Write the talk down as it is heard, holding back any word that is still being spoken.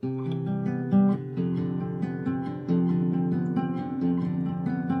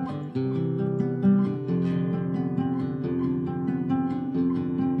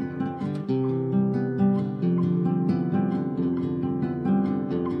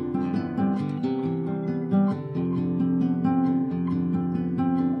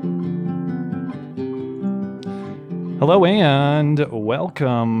Hello and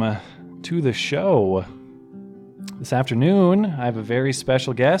welcome to the show. This afternoon, I have a very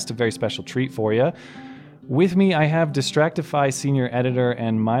special guest, a very special treat for you. With me, I have Distractify senior editor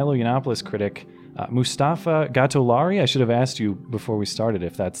and Milo Yiannopoulos critic, Mustafa Gatollari. I should have asked you before we started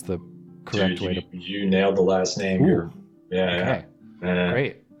if that's the correct way to... You nailed the last name. Ooh. Okay.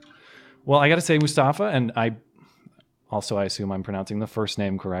 Great. Well, I got to say Mustafa, and I assume I'm pronouncing the first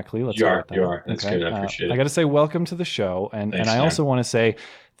name correctly. You are. That's good. I appreciate it. I got to say welcome to the show. And I also want to say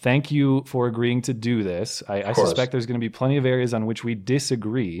thank you for agreeing to do this. I suspect there's going to be plenty of areas on which we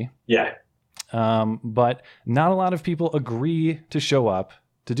disagree. Yeah. But not a lot of people agree to show up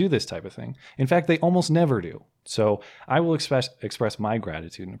to do this type of thing. In fact, they almost never do. So I will express my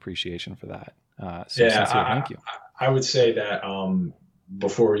gratitude and appreciation for that. Thank you. I would say that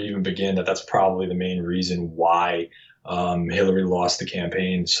before we even begin, that's probably the main reason why Hillary lost the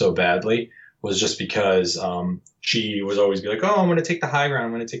campaign so badly, was just because she was always be like, oh, I'm going to take the high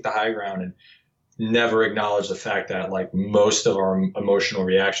ground, and never acknowledge the fact that like most of our emotional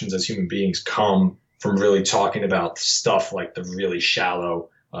reactions as human beings come from really talking about stuff like the really shallow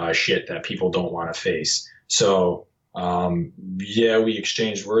shit that people don't want to face. So we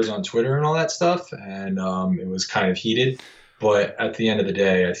exchanged words on Twitter and all that stuff, and it was kind of heated. But at the end of the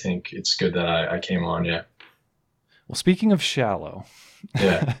day, I think it's good that I came on. Yeah. Well, speaking of shallow,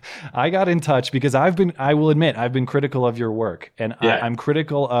 yeah. I got in touch because I will admit, I've been critical of your work, and I'm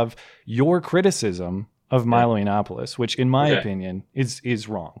critical of your criticism of Milo Yiannopoulos, which in my opinion is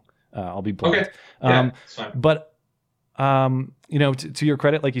wrong. I'll be blunt. Okay. Fine. But to your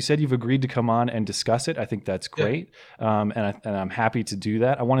credit, like you said, you've agreed to come on and discuss it. I think that's great. And I'm happy to do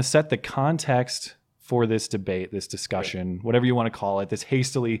that. I want to set the context for this debate, this discussion, whatever you want to call it, this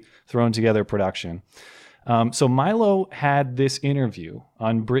hastily thrown together production. So Milo had this interview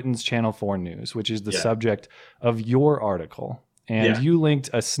on Britain's Channel 4 News, which is the subject of your article. And you linked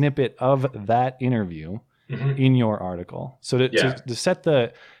a snippet of that interview in your article. So to set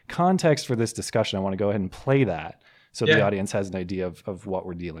the context for this discussion, I want to go ahead and play that so the audience has an idea of what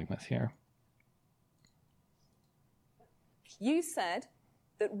we're dealing with here. You said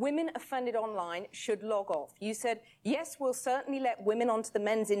that women offended online should log off. You said, yes, we'll certainly let women onto the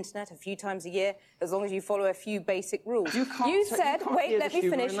men's internet a few times a year, as long as you follow a few basic rules. You said, wait, let me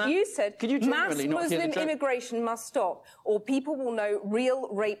finish. You said, mass Muslim immigration must stop, or people will know real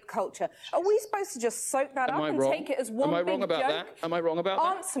rape culture. Are we supposed to just soak that up and take it as one big joke? Am I wrong about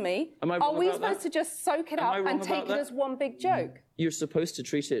that? Answer me. Are we supposed to just soak it up and take it as one big joke? You're supposed to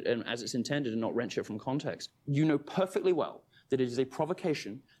treat it as it's intended and not wrench it from context. You know perfectly well that it is a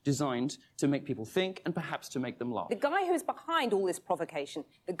provocation designed to make people think and perhaps to make them laugh. The guy who's behind all this provocation,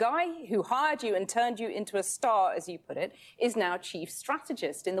 the guy who hired you and turned you into a star, as you put it, is now chief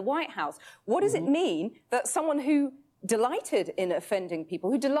strategist in the White House. What does it mean that someone who delighted in offending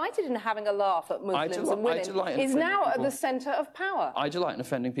people, who delighted in having a laugh at Muslims and women, is now at the center of power? I delight in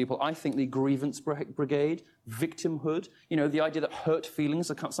offending people. I think the grievance brigade, victimhood, the idea that hurt feelings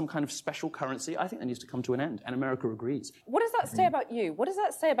are some kind of special currency, I think that needs to come to an end, and America agrees. What does that say about you? What does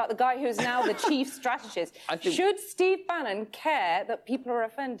that say about the guy who is now the chief strategist? Should Steve Bannon care that people are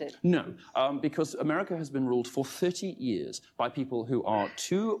offended? No, because America has been ruled for 30 years by people who are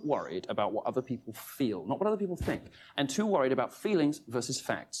too worried about what other people feel, not what other people think, and too worried about feelings versus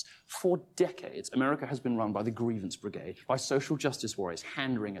facts. For decades, America has been run by the grievance brigade, by social justice warriors,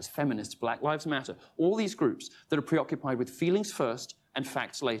 hand-wringers, feminists, Black Lives Matter, all these groups that are preoccupied with feelings first and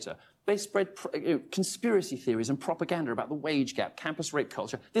facts later. They spread conspiracy theories and propaganda about the wage gap, campus rape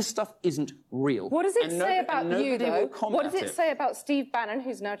culture. This stuff isn't real. What does it say about you, though? What does it say about Steve Bannon,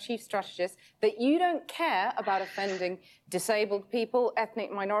 who's now chief strategist, that you don't care about offending disabled people,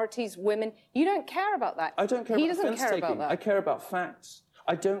 ethnic minorities, women? You don't care about that. I don't care about offense care taking. about that. I care about facts.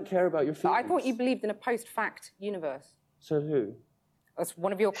 I don't care about your feelings. But I thought you believed in a post-fact universe. So who? That's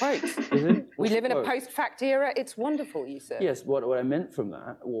one of your quotes. Is it? We live in a post-fact era. It's wonderful, you said. Yes, what I meant from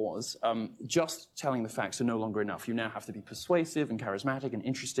that was just telling the facts are no longer enough. You now have to be persuasive and charismatic and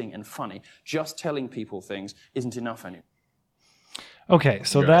interesting and funny. Just telling people things isn't enough anymore. Okay,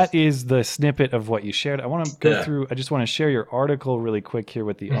 so that is the snippet of what you shared. I want to go through, I just want to share your article really quick here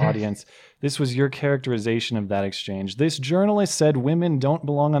with the audience. This was your characterization of that exchange. This journalist said women don't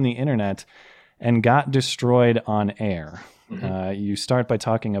belong on the internet and got destroyed on air. You start by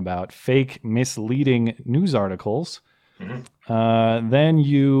talking about fake, misleading news articles. Then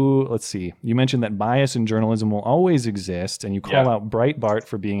you mentioned that bias in journalism will always exist, and you call out Breitbart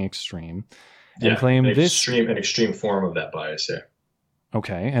for being extreme. And claim an extreme form of that bias,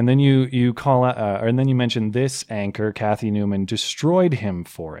 Okay, and then you call out, and then you mentioned this anchor, Kathy Newman, destroyed him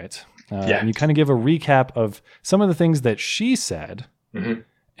for it. And you kind of give a recap of some of the things that she said.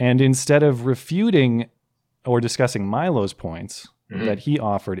 And instead of refuting or discussing Milo's points that he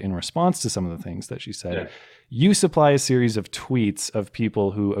offered in response to some of the things that she said, you supply a series of tweets of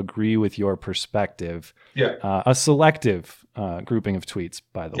people who agree with your perspective. A selective grouping of tweets,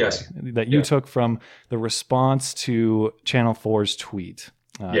 by the way, that you took from the response to Channel 4's tweet.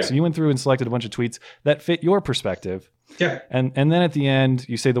 So you went through and selected a bunch of tweets that fit your perspective. And then at the end,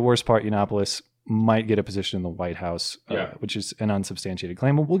 you say the worst part, Yiannopoulos might get a position in the White House, which is an unsubstantiated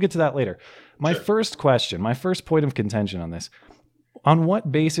claim. We'll get to that later. My first question, my first point of contention on this, on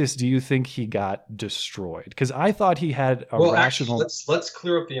what basis do you think he got destroyed? Because I thought he had a rational... Actually, let's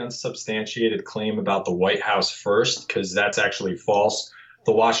clear up the unsubstantiated claim about the White House first, because that's actually false.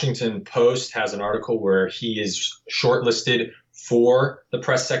 The Washington Post has an article where he is shortlisted for the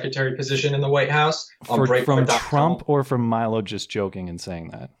press secretary position in the White House. From Trump or from Milo just joking and saying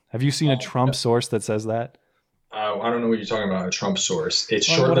that? Have you seen a Trump source that says that? I don't know what you're talking about, a Trump source. It's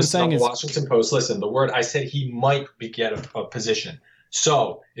shortlisted on the Washington Post. Listen, the word I said he might get a position.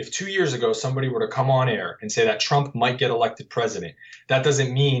 So if 2 years ago somebody were to come on air and say that Trump might get elected president, that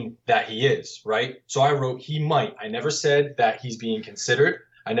doesn't mean that he is, right? So I wrote he might. I never said that he's being considered.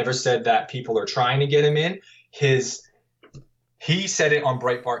 I never said that people are trying to get him in. He said it on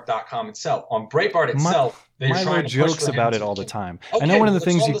Breitbart.com itself. On Breitbart itself, Milo jokes about it all the time. I know one of the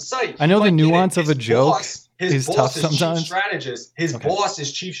things I know the nuance of a joke is tough sometimes. His boss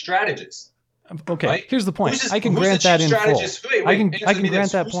is chief strategist. Okay, right? Here's the point. I can grant that in full. I can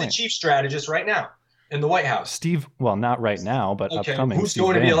grant that point. Who's the chief strategist right now in the White House? Steve, well, not right now, but upcoming. Who's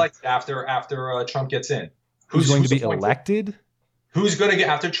going to be elected after Trump gets in? Who's going to be elected? Who's going to get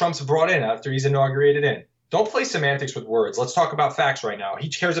after Trump's brought in, after he's inaugurated in? Don't play semantics with words. Let's talk about facts right now. He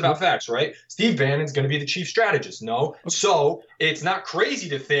cares about facts, right? Steve Bannon's going to be the chief strategist. No. So it's not crazy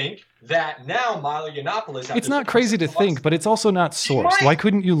to think that now Milo Yiannopoulos... It's not crazy to think, but it's also not sourced. Why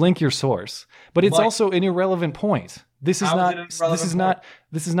couldn't you link your source? But it's also an irrelevant point. This is not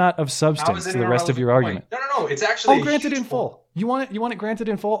of substance to the rest of your argument. No. It's actually... I'll grant it in full. You want it granted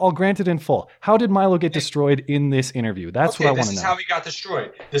in full? I'll grant it in full. How did Milo get destroyed in this interview? That's what I want to know. This is how he got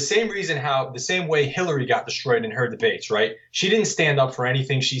destroyed. The same way Hillary got destroyed in her debates, right? She didn't stand up for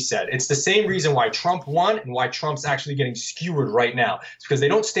anything she said. It's the same reason why Trump won and why Trump's actually getting skewered right now. It's because they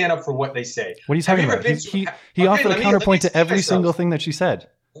don't stand up for what they say. What are you talking about? He offered a counterpoint to every single thing that she said.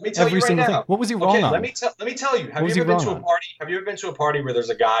 Let me tell you right now. What was he wrong on? Let me tell you. Have you ever been to a party where there's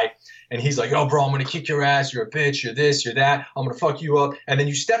a guy and he's like, "Oh, bro, I'm gonna kick your ass. You're a bitch. You're this. You're that. I'm gonna fuck you up." And then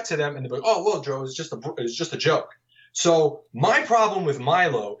you step to them and they're like, "Oh, well, Joe, it's just a joke." So my problem with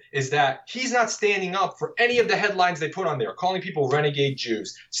Milo is that he's not standing up for any of the headlines they put on there, calling people renegade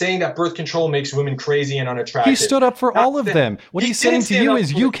Jews, saying that birth control makes women crazy and unattractive. He stood up for all of them. What he's saying to you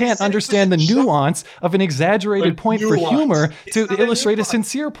is you can't understand the nuance of an exaggerated point for humor to illustrate a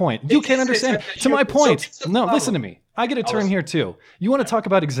sincere point. You can't understand it. To my point. No, listen to me. I get a turn here too. You want to talk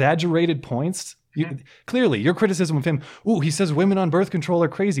about exaggerated points? Clearly, your criticism of him, he says women on birth control are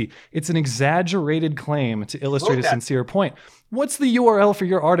crazy. It's an exaggerated claim to illustrate a sincere point. What's the URL for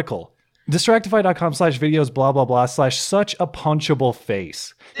your article? Distractify.com/videos, blah, blah, blah, /such a punchable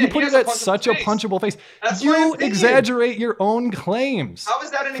face. You put it at such a punchable face. You exaggerate your own claims. How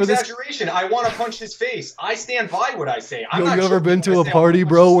is that an exaggeration? I want to punch his face. I stand by what I say. You ever been to a party,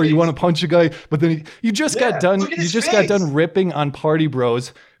 bro, where you want to punch a guy, but then you just got done ripping on party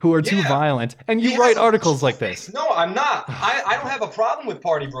bros who are too violent, and you write articles like this. No, I'm not. I don't have a problem with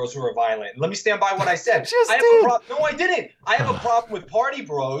party bros who are violent. Let me stand by what I said. No, I didn't. I have a problem with party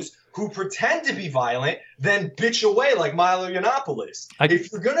bros who pretend to be violent, then bitch away like Milo Yiannopoulos.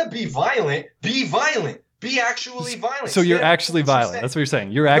 If you're gonna be violent, be violent. Be actually violent. So you're actually violent. That's what you're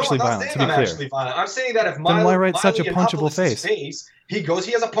saying. You're actually violent, to be clear. Actually violent. I'm saying that if Milo, then why write such a punchable face? He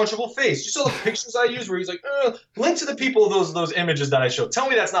has a punchable face. You saw the pictures I used where he's like, link to the people of those images that I showed. Tell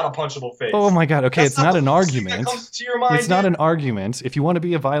me that's not a punchable face. Oh my God. Okay, it's not an argument. It's not an argument. If you want to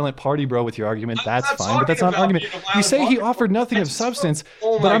be a violent party bro with your argument, that's fine. But that's not an argument. You say he offered nothing of substance,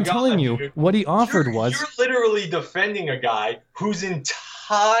 but I'm telling you, what he offered was... You're literally defending a guy whose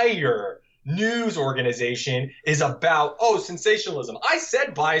entire news organization is about sensationalism. I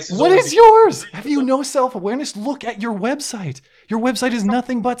said bias is... What is yours? Have you no self-awareness? Look at your website. Your website is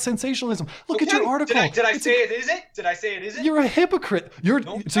nothing but sensationalism. Look at your article. Did I say it isn't? Did I say it isn't? You're a hypocrite.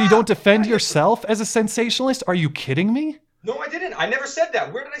 So you don't defend yourself as a sensationalist? Are you kidding me? No, I didn't. I never said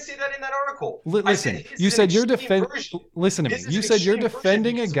that. Where did I say that in that article? Listen, you said you're defending... Listen to me. You said you're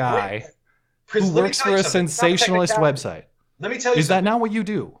defending a guy who works for a sensationalist website. Let me tell you Is that not what you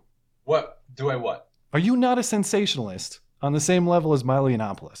do? What? Do I what? Are you not a sensationalist on the same level as Milo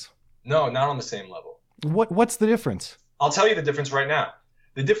Yiannopoulos? No, not on the same level. What's the difference? I'll tell you the difference right now.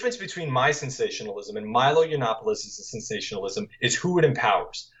 The difference between my sensationalism and Milo Yiannopoulos' sensationalism is who it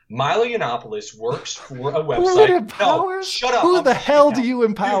empowers. Milo Yiannopoulos works for a website. Who it empowers? No, shut up. Who the hell do you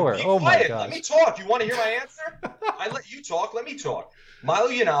empower? Dude, oh my gosh. Let me gosh. talk. You want to hear my answer? I let you talk. Let me talk. Milo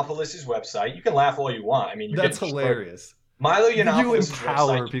Yiannopoulos' website. You can laugh all you want. I mean, That's hilarious. Milo Yiannopoulos'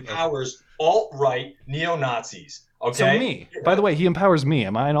 empower website people. empowers alt-right neo-Nazis. Okay. So me. By the way, he empowers me.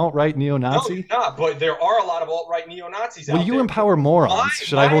 Am I an alt-right neo-Nazi? No, you're not. But there are a lot of alt-right neo-Nazis out Well, there. you empower morons.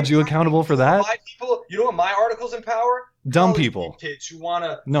 Should I hold you accountable for that? You know what my articles empower? Dumb College people. Kids who want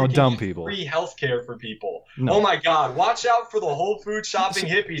to dumb people. Free healthcare for people. No. Oh my God! Watch out for the Whole Food shopping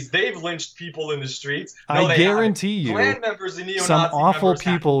hippies. They've lynched people in the streets. No, I guarantee you, Klan members and neo-Nazi some awful members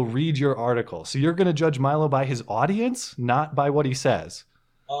have- people read your article. So you're going to judge Milo by his audience, not by what he says.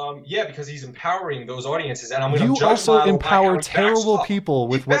 Yeah, because he's empowering those audiences, and I'm going to You judge also Milo by empower how he backs terrible off. people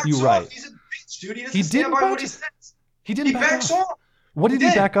with He what you backs write. off. He's a bitch, dude. He doesn't He stand didn't by back- what he says. He didn't He back backs off. off. What did he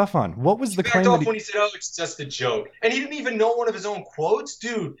back off on? What was the He claim backed off that when he said, "Oh, it's just a joke," and he didn't even know one of his own quotes,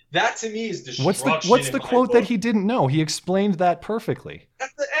 dude. That to me is destruction. What's the in my quote that book. he didn't know? He explained that perfectly.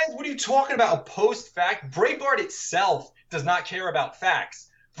 That's the end. What are you talking about? A post-fact? Breitbart itself does not care about facts.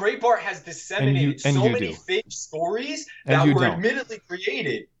 Breitbart has disseminated And so you many do. fake stories And that you were don't. admittedly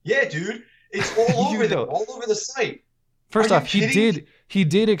created. Yeah, dude. It's all You over don't. all over the site. First Are you off, he kidding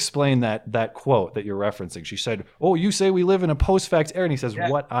did explain that quote that you're referencing. She said, "Oh, you say we live in a post-fact era," and he says, Yeah.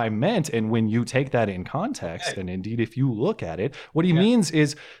 "What I meant." And when you take that in context, Okay. and indeed if you look at it, what he means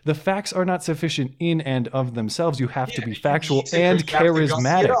is the facts are not sufficient in and of themselves. You have to be You factual need to- and you have to gussy it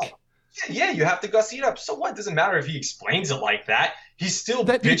charismatic. up. Yeah, you have to gussy it up. So what? Doesn't matter if he explains it like that. He's still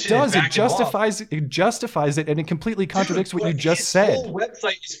That bitching it does. and It backing off. justifies it, and it completely contradicts Dude, what you but just his said. whole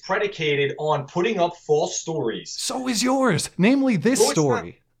website is predicated on putting up false stories. So is yours, namely this No, it's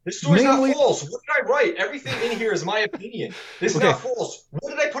story. This story's Namely- not false. What did I write? Everything in here is my opinion. This is Okay. not false. What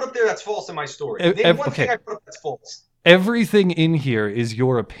did I put up there that's false in my story? Ev- Name one okay. thing I put up that's false. Everything in here is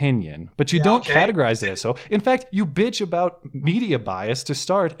your opinion, but you Yeah, don't okay. categorize it as so. In fact, you bitch about media bias to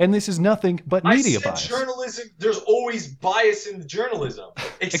start, and this is nothing but media I said bias. journalism, there's always bias in journalism.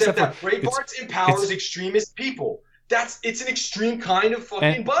 Except Except that for- Breitbart empowers it's- extremist people. It's an extreme kind of fucking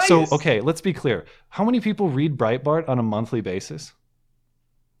And bias. so, okay, let's be clear. How many people read Breitbart on a monthly basis?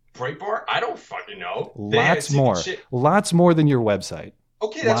 Breitbart? I don't fucking know. They had Lots ticket more. shit. Lots more than your website.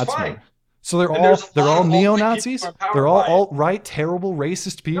 Okay, that's Lots fine. more. So they're And all there's a they're lot all of alt-right neo-Nazis. people empowered They're all by it. alt-right, terrible,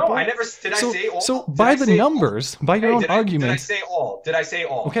 racist people. No, I never did. so, I say all. So Did by I the say all? numbers, by your Hey, own did I argument. say all? Did I say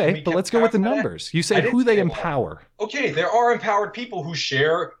all? Can Okay, we but get let's go with the clarify that? numbers. You I say didn't who they say all. empower. Okay, there are empowered people who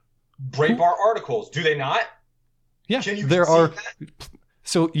share Breitbart articles. Do they not? Yeah, Can you there concede are. that?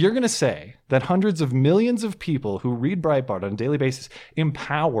 So you're going to say that hundreds of millions of people who read Breitbart on a daily basis,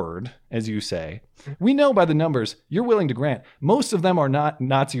 empowered, as you say, we know by the numbers, you're willing to grant, most of them are not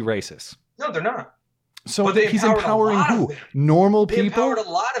Nazi racists. No, they're not. So But they he's empowered a empowering lot of who? them. Normal They people? empowered a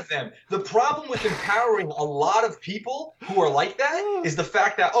lot of them. The problem with empowering a lot of people who are like that is the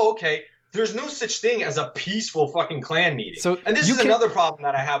fact that, there's no such thing as a peaceful fucking Klan meeting. So and this you is can't- another problem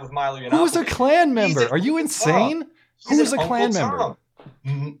that I have with Milo Yiannopoulos. Who's a Klan member? an Are you Uncle insane? Tom. Who's an a Klan Uncle member? Tom.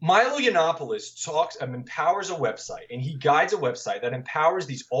 Milo Yiannopoulos talks and empowers a website, and he guides a website that empowers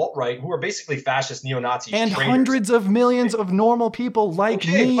these alt-right, who are basically fascist neo-Nazis. And traitors. hundreds of millions of normal people like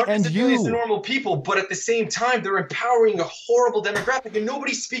me hundreds and of millions of you. normal people, but at the same time, they're empowering a horrible demographic, and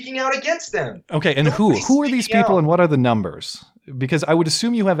nobody's speaking out against them. Okay, and Nobody's who are these speaking people out. and what are the numbers? Because I would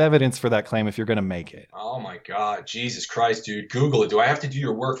assume you have evidence for that claim if you're going to make it. Oh my God, Jesus Christ, dude! Google it. Do I have to do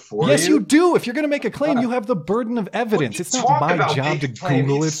your work for Yes, you? you do. If you're going to make a claim, you have the burden of evidence. It's not my job to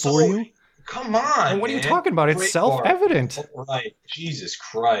Google it for you. Come on, And what are you man. talking about? It's Breitbart. self-evident. Right. Jesus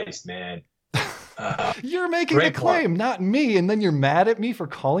Christ, man. You're making the Breitbart. claim, not me, and then you're mad at me for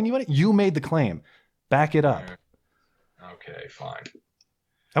calling you on it? You made the claim. Back it up. Okay, fine.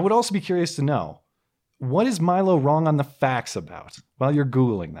 I would also be curious to know, what is Milo wrong on the facts about while you're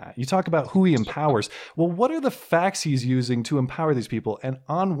Googling that? You talk about who he empowers. Well, what are the facts he's using to empower these people, and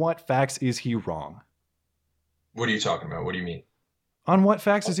on what facts is he wrong? What are you talking about? What do you mean? On what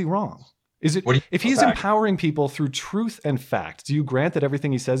facts is he wrong? Is it What do you- if he's facts? empowering people through truth and fact, do you grant that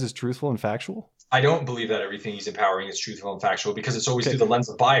everything he says is truthful and factual? I don't believe that everything he's empowering is truthful and factual because it's always Okay. through the lens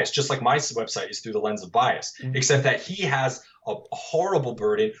of bias, just like my website is through the lens of bias, except that he has a horrible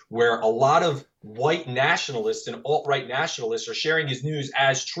burden where a lot of white nationalists and alt-right nationalists are sharing his news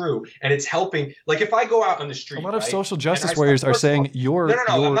as true, and it's helping. Like if I go out on the street, A lot of right, social and justice I- warriors are first of all- saying your No,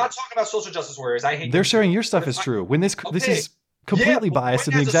 I'm not talking about social justice warriors. I hate they're them sharing too. your stuff But is if I- true. When this Okay. is completely Yeah, but biased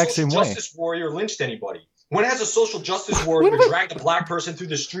in when the has a exact same social way. justice warrior lynched anybody? When has a social justice warrior dragged a black person through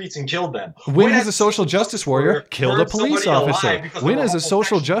the streets and killed them? When has a social justice warrior killed a police officer? When has a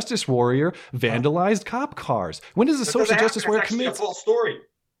social justice warrior vandalized cop cars? When does a social justice warrior commit a false story?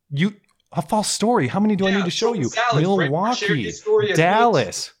 A false story? How many do I need to show you? Milwaukee,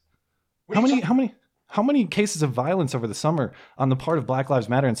 Dallas. How many cases of violence over the summer on the part of Black Lives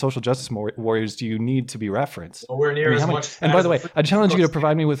Matter and social justice warriors do you need to be referenced? Nowhere near as much. And by the way, I challenge you to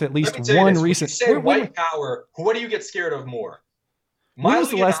provide me with at least one recent. When you say white power, what do you get scared of more? When was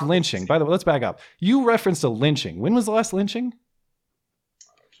the last lynching? By the way, let's back up. You referenced a lynching. When was the last lynching?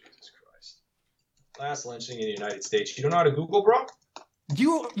 Oh, Jesus Christ. Last lynching in the United States. You don't know how to Google, bro?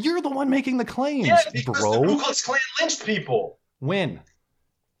 You're the one making the claims, because bro. the Ku Klux Klan lynched people. When?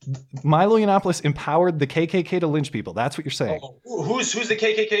 Milo Yiannopoulos empowered the KKK to lynch people. That's what you're saying. Oh, who's the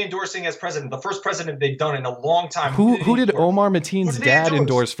KKK endorsing as president? The first president they've done in a long time. Who did Omar Mateen's dad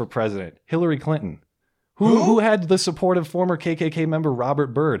endorse for president? Hillary Clinton. Who had the support of former KKK member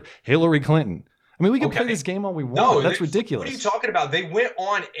Robert Byrd? Hillary Clinton. I mean, we can play this game all we want. No, that's ridiculous. What are you talking about? They went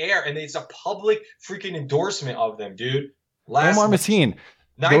on air and it's a public freaking endorsement of them, dude. Omar Mateen.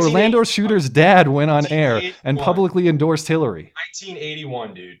 The Orlando shooter's dad went on air and publicly endorsed Hillary.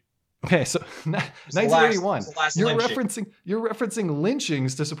 1981, dude. Okay, so 1981. You're referencing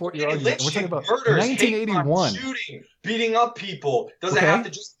lynchings to support your argument. We're talking about murders, 1981. Shooting, beating up people. Doesn't have to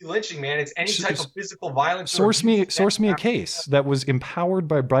just be lynching, man. It's any type of physical violence. Source me a case that was empowered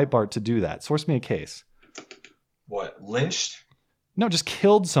by Breitbart to do that. Source me a case. What, lynched? No, just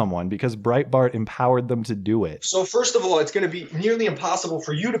killed someone because Breitbart empowered them to do it. So first of all, it's going to be nearly impossible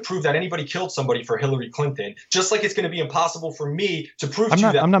for you to prove that anybody killed somebody for Hillary Clinton, just like it's going to be impossible for me to prove to you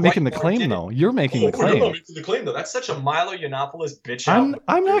that. I'm not making the claim, though. You're making the claim. You're not making the claim, though. That's such a Milo Yiannopoulos bitch.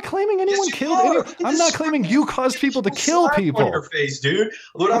 I'm not claiming anyone killed anyone. I'm not claiming you caused people to kill people. On your face, dude.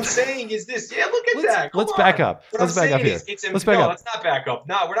 What I'm saying is this. Yeah, look at that. Let's back up. Let's back up here. Let's back up. Let's not back up.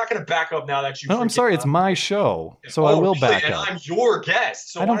 No, we're not going to back up now that you. No, I'm sorry. It's my show, so I will back up. And I'm your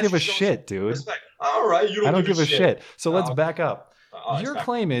guest. So I don't give a shit, dude. All right, you don't. I don't give a shit. So let's back up. Your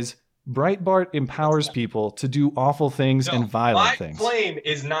claim is Breitbart empowers people to do awful things and violent things. My claim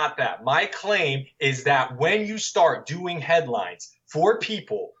is not that. My claim is that when you start doing headlines for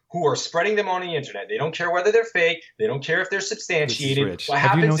people who are spreading them on the internet, they don't care whether they're fake, they don't care if they're substantiated. What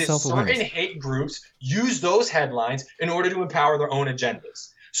happens is certain hate groups use those headlines in order to empower their own agendas.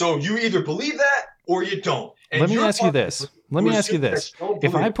 So you either believe that or you don't. Let me ask you this.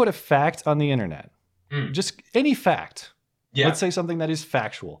 If I put a fact on the internet, just any fact, let's say something that is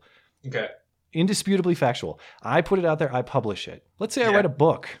factual, indisputably factual, I put it out there, I publish it. Let's say I write a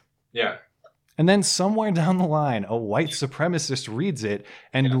book. Yeah. And then somewhere down the line, a white supremacist reads it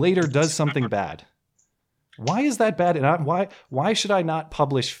and later does something bad. Why is that bad? And why should I not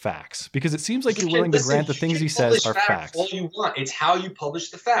publish facts? Because it seems like you're willing to grant the things he says are facts. All you want. It's how you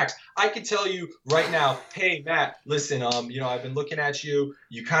publish the facts. I could tell you right now, hey Matt, listen, I've been looking at you.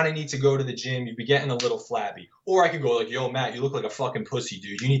 You kind of need to go to the gym. You've been getting a little flabby. Or I could go like, yo, Matt, you look like a fucking pussy,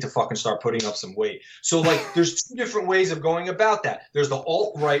 dude. You need to fucking start putting up some weight. So like, there's two different ways of going about that. There's the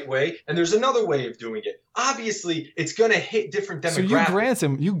alt-right way, and there's another way of doing it. Obviously, it's going to hit different demographics.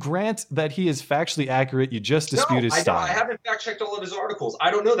 So you grant that he is factually accurate. You just dispute his style. I haven't fact-checked all of his articles. I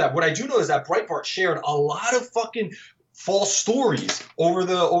don't know that. What I do know is that Breitbart shared a lot of fucking false stories over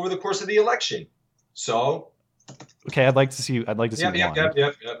the course of the election. So, okay, I'd like to see one.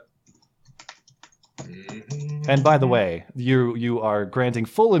 Yep. And by the way, you are granting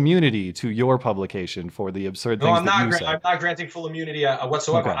full immunity to your publication for the absurd things that you said. I'm not granting full immunity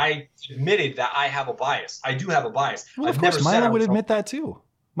whatsoever. Okay. I admitted that I have a bias. I do have a bias. Well, of course, Milo would admit that too.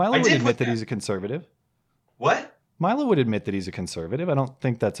 Milo would admit that he's a conservative. What? Milo would admit that he's a conservative. I don't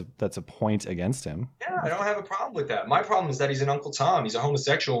think that's a point against him. Yeah, I don't have a problem with that. My problem is that he's an Uncle Tom. He's a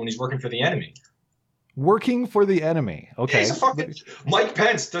homosexual and he's working for the enemy. Working for the enemy. Okay. He's a fucking Mike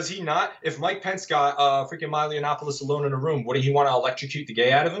Pence. Does he not? If Mike Pence got freaking Milo Yiannopoulos alone in a room, wouldn't he want to electrocute the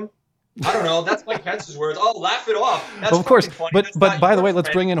gay out of him? I don't know. That's Mike Pence's words. Oh, laugh it off. That's of course. Funny. But by the way, let's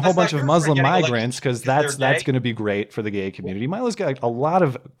bring in a whole bunch of Muslim migrants because that's going to be great for the gay community. Milo's got a lot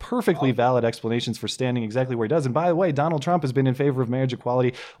of perfectly valid explanations for standing exactly where he does. And by the way, Donald Trump has been in favor of marriage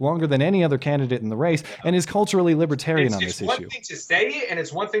equality longer than any other candidate in the race and is culturally libertarian on this issue. It's one thing to say it, and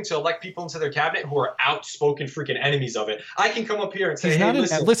it's one thing to elect people into their cabinet who are outspoken freaking enemies of it. I can come up here and say,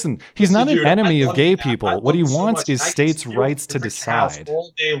 he's not an enemy of gay people. What he wants is states' rights to decide.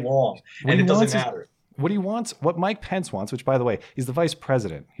 All day long, and it doesn't matter. What Mike Pence wants, which by the way, he's the vice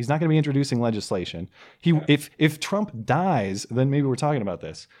president. He's not going to be introducing legislation. If Trump dies, then maybe we're talking about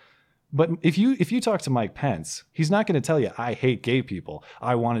this. But if you talk to Mike Pence, he's not going to tell you, I hate gay people.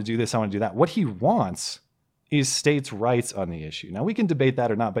 I want to do this. I want to do that. What he wants is states' rights on the issue. Now, we can debate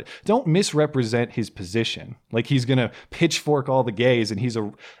that or not, but don't misrepresent his position. Like he's going to pitchfork all the gays and he's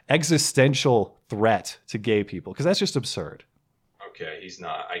an existential threat to gay people, because that's just absurd. Okay, he's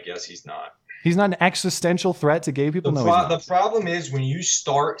not. I guess he's not. He's not an existential threat to gay people? The problem is when you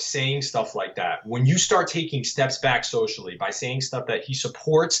start saying stuff like that, when you start taking steps back socially by saying stuff that he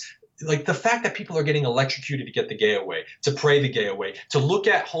supports, like the fact that people are getting electrocuted to get the gay away, to pray the gay away, to look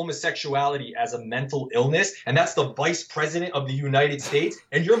at homosexuality as a mental illness, and that's the vice president of the United States,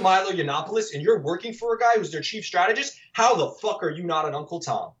 and you're Milo Yiannopoulos, and you're working for a guy who's their chief strategist, how the fuck are you not an Uncle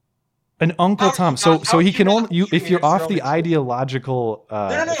Tom? An Uncle Tom. So he can only, if you're off the ideological...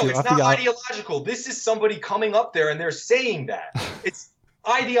 No, it's not ideological. This is somebody coming up there and they're saying that. It's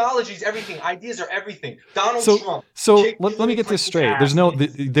ideologies, everything. Ideas are everything. Donald Trump. So let me get this straight.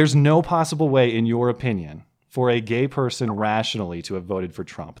 There's no possible way, in your opinion, for a gay person rationally to have voted for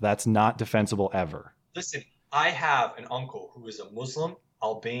Trump. That's not defensible ever. Listen, I have an uncle who is a Muslim,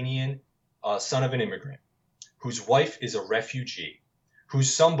 Albanian, son of an immigrant, whose wife is a refugee,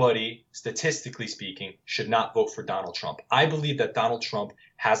 who's somebody, statistically speaking, should not vote for Donald Trump. I believe that Donald Trump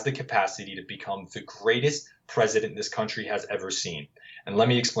has the capacity to become the greatest president this country has ever seen. And let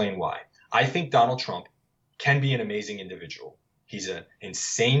me explain why. I think Donald Trump can be an amazing individual. He's an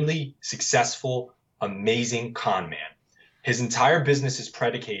insanely successful, amazing con man. His entire business is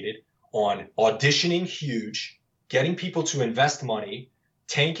predicated on auditioning huge, getting people to invest money,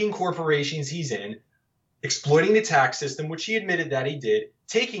 tanking corporations he's in, exploiting the tax system, which he admitted that he did,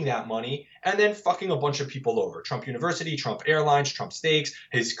 taking that money, and then fucking a bunch of people over. Trump University, Trump Airlines, Trump Steaks.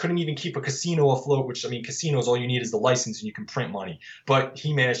 Couldn't even keep a casino afloat, which, I mean, casinos, all you need is the license and you can print money. But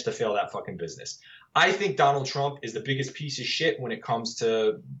he managed to fail that fucking business. I think Donald Trump is the biggest piece of shit when it comes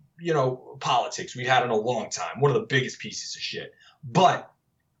to, politics. We've had in a long time. One of the biggest pieces of shit. But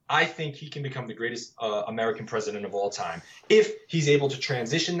I think he can become the greatest American president of all time if he's able to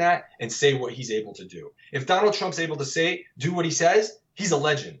transition that and say what he's able to do. If Donald Trump's able to do what he says, he's a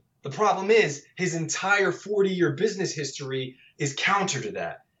legend. The problem is his entire 40-year business history is counter to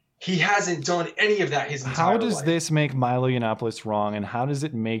that. He hasn't done any of that his entire life. How does this make Milo Yiannopoulos wrong, and how does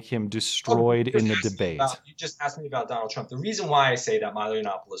it make him destroyed in the debate? You just asked me about Donald Trump. The reason why I say that Milo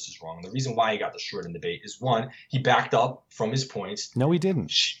Yiannopoulos is wrong, the reason why he got destroyed in the debate is, one, he backed up from his points. No, he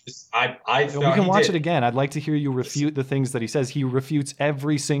didn't. We can watch it again. I'd like to hear you refute the things that he says. He refutes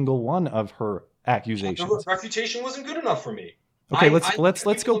every single one of her accusations. The refutation wasn't good enough for me. Okay,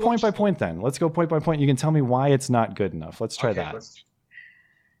 let's go point by point then. Let's go point by point. You can tell me why it's not good enough. Let's try that.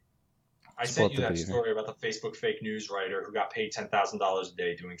 I sent you that story about the Facebook fake news writer who got paid $10,000 a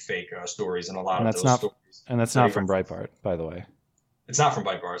day doing fake stories, and those stories. And that's not from Breitbart, by the way. It's not from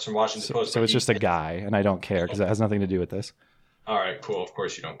Breitbart. It's from Washington Post. So it's just a guy, and I don't care because it has nothing to do with this. All right, cool. Of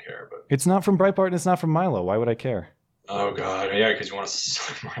course you don't care, but it's not from Breitbart and it's not from Milo. Why would I care? Oh God, yeah, because you want to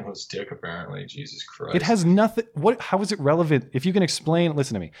suck Milo's dick, apparently. Jesus Christ. It has nothing. How is it relevant? If you can explain,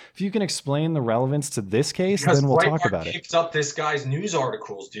 listen to me. If you can explain the relevance to this case, then we'll talk about it. Picked up this guy's news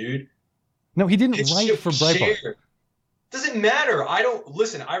articles, dude. No, he didn't write for Breitbart. Doesn't matter. I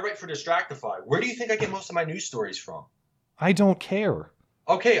write for Distractify. Where do you think I get most of my news stories from? I don't care.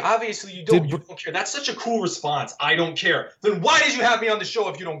 Okay, obviously you don't. You don't care. That's such a cool response. I don't care. Then why did you have me on the show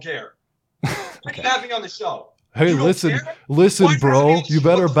if you don't care? Why did you have me on the show? Hey, listen, bro. You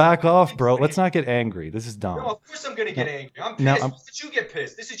better back off, bro. Let's not get angry. This is dumb. No, of course I'm gonna get angry. I'm pissed. Why don't you get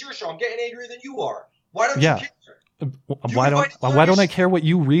pissed? This is your show. I'm getting angrier than you are. Why don't you care? Why don't I care what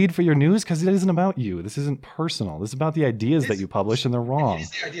you read for your news? Because it isn't about you. This isn't personal. This is about the ideas that you publish, and they're wrong. It is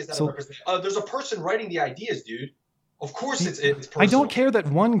the ideas that there's a person writing the ideas, dude. Of course it's personal. I don't care that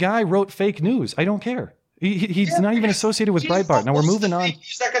one guy wrote fake news. I don't care. He's not even associated with Breitbart. Now we're moving on.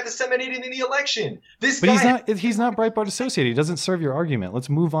 That got disseminated in the election. He's not Breitbart associated. He doesn't serve your argument. Let's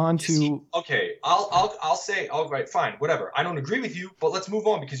move on to. Okay, I'll say, all right, fine, whatever. I don't agree with you, but let's move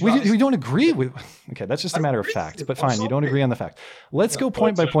on because we don't agree with. Okay, that's just a matter of fact. But fine, you don't agree on the fact. Let's go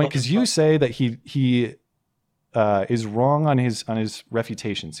point by point because you say that he is wrong on his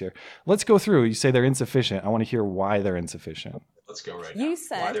refutations here. Let's go through. You say they're insufficient. I want to hear why they're insufficient. Let's go right now. You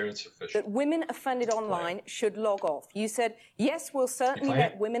said that women offended online should log off. You said, yes, we'll certainly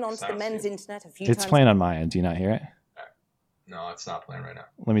let women onto the men's internet a few times. It's playing on my end. Do you not hear it? No, it's not playing right now.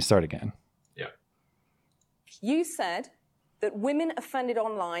 Let me start again. Yeah. You said that women offended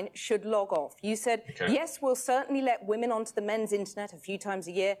online should log off. You said, yes, we'll certainly let women onto the men's internet a few times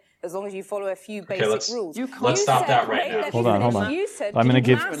a year as long as you follow a few basic rules. Let's stop that right now. Hold on. You said, I'm going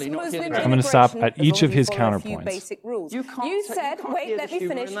to stop at each of his counterpoints. You said, wait, let me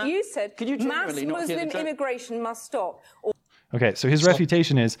finish. You said, mass Muslim immigration must stop. Okay, so his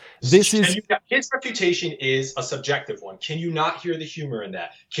refutation is his reputation is a subjective one. Can you not hear the humor in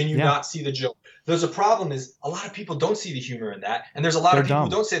that? Can you not see the joke? There's a problem is a lot of people don't see the humor in that, and there's a lot of people who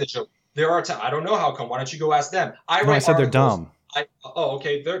don't say the joke. There are I don't know how come. Why don't you go ask them? I said they're dumb.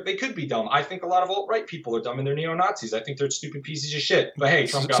 Okay. They could be dumb. I think a lot of alt-right people are dumb and they're neo-Nazis. I think they're stupid pieces of shit. But hey,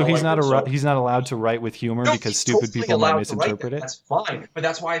 Trump got so he's not allowed to write with humor because stupid people might misinterpret it. That's fine. But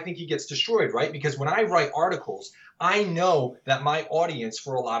that's why I think he gets destroyed, right? Because when I write articles, I know that my audience,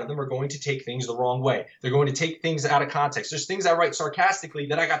 for a lot of them, are going to take things the wrong way. They're going to take things out of context. There's things I write sarcastically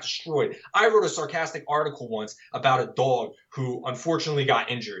that I got destroyed. I wrote a sarcastic article once about a dog who unfortunately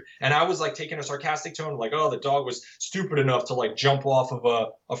got injured. And I was like taking a sarcastic tone, like, oh, the dog was stupid enough to like jump off of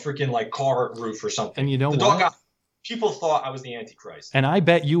a freaking like car roof or something. And you know people thought I was the Antichrist. And I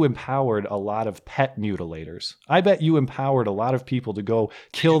bet you empowered a lot of pet mutilators. I bet you empowered a lot of people to go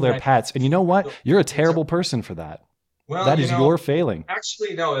kill their pets. And you know what? You're a terrible person for that. Well, that is your failing.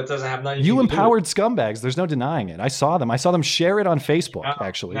 Actually, no, it doesn't have nothing. You empowered scumbags. There's no denying it. I saw them share it on Facebook,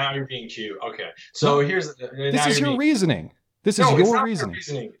 actually. Now you're being cute. Okay. So this is your reasoning. This is your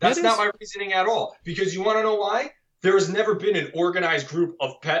reasoning. That's not my reasoning at all. Because you want to know why? There has never been an organized group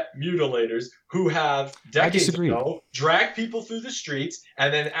of pet mutilators who have decades ago dragged people through the streets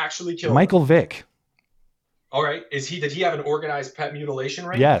and then actually killed Michael Vick. All right. Did he have an organized pet mutilation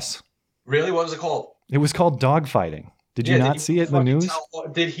ring? Yes. Really? What was it called? It was called dogfighting. Did you not see it in the news?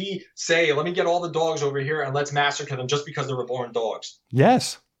 Did he say, let me get all the dogs over here and let's massacre them just because they were born dogs?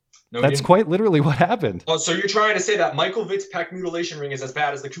 Yes. No, that's quite literally what happened. Oh, so you're trying to say that Michael Vick's pet mutilation ring is as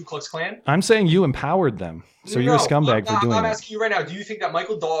bad as the Ku Klux Klan? I'm saying you empowered them. So you're a scumbag for doing it. I'm asking you right now, do you think that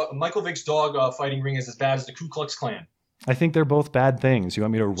Michael Vick's dog fighting ring is as bad as the Ku Klux Klan? I think they're both bad things. You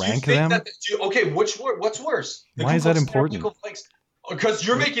want me to rank them? What's worse? Why is that important? Because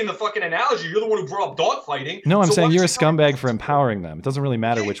you're making the fucking analogy. You're the one who brought up dogfighting. No, I'm saying you're a scumbag for empowering them. It doesn't really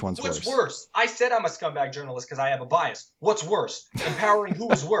matter which one's worse. What's worse? I said I'm a scumbag journalist because I have a bias. What's worse? Empowering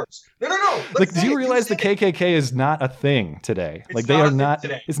who is worse? No. Like, do you realize the KKK is not a thing today? Like, they are not.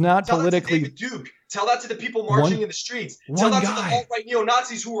 It's not politically. Duke. Tell that to the people marching in the streets. Tell that to the alt-right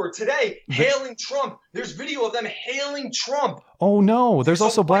neo-Nazis who are today hailing Trump. There's video of them hailing Trump. Oh, no. There's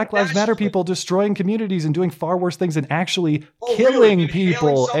also Black Lives Matter people destroying communities and doing far worse things and actually killing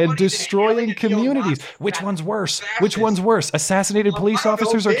people and destroying communities. Which one's worse? Which one's worse? Assassinated police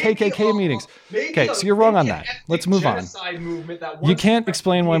officers or KKK meetings? Okay, so you're wrong on that. Let's move on. You can't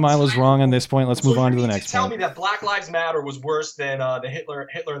explain why Milo's wrong on this point. Let's move on to the next point. Tell me that Black Lives Matter was worse than the Hitler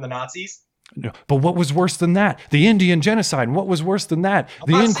and the Nazis? No, but what was worse than that? The Indian genocide. What was worse than that?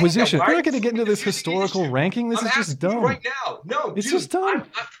 The Inquisition. We're not going to get into this historical ranking. This is just dumb. Right now. No, it's just dumb.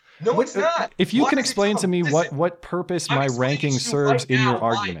 It's not. If you can explain to me what purpose my ranking serves in your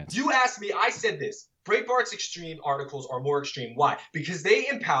argument. You asked me, I said this. Breitbart's extreme articles are more extreme. Why? Because they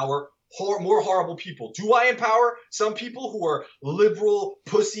empower more horrible people. Do I empower some people who are liberal,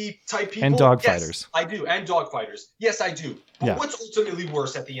 pussy type people? And dogfighters. Yes, I do. And dogfighters. Yes, I do. But what's ultimately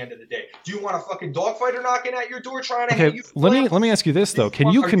worse at the end of the day? Do you want a fucking dogfighter knocking at your door trying to hit you? Let me ask you this though.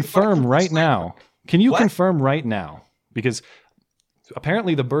 Can you confirm right now? Can you confirm right now? Because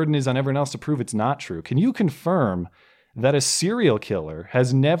apparently the burden is on everyone else to prove it's not true. Can you confirm that a serial killer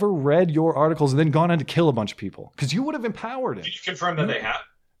has never read your articles and then gone on to kill a bunch of people? Because you would have empowered him. Can you confirm that they have?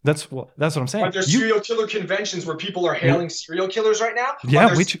 That's what I'm saying. Are there serial killer conventions where people are hailing serial killers right now?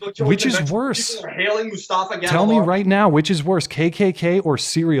 Yeah, which is worse? People are hailing Mustafa. Tell me right now, which is worse, KKK or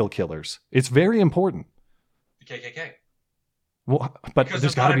serial killers? It's very important. The KKK. Well, but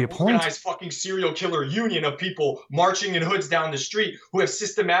there's got to be a point. Organized fucking serial killer union of people marching in hoods down the street who have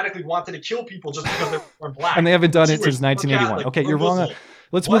systematically wanted to kill people just because they're born black. And they haven't done it since 1981. Okay, you're wrong.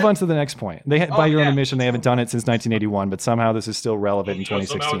 Let's move on to the next point. By your own admission, they haven't done it since 1981, but somehow this is still relevant in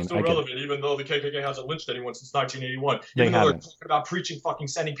 2016. Somehow it's still relevant, even though the KKK hasn't lynched anyone since 1981. Even though they're talking about preaching fucking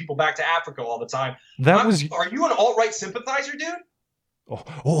sending people back to Africa all the time. Are you an alt-right sympathizer, dude?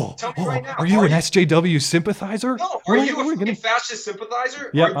 Tell me right now. Are you an SJW sympathizer? No, are you a fascist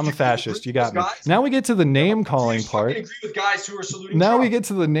sympathizer? Yeah, I'm a fascist. You got me. Now we get to the name-calling part. Agree with guys who are saluting now Trump. We get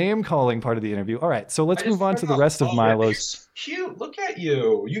to the name-calling part of the interview. All right, so let's move on to the rest of Milo's. Cute. Look at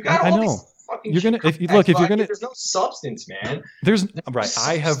you. You got all these fucking. You're gonna if you're gonna. There's no substance, man. There's right.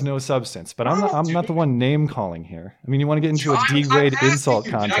 I have no substance, but I'm not the one name-calling here. I mean, you want to get into a D-grade insult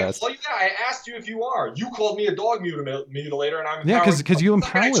contest. I asked asked you if you are. You called me a dog mutilator, and I'm Yeah, because you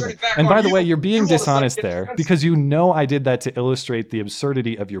empower them. And by the way, you're being dishonest there because you know I did that to illustrate the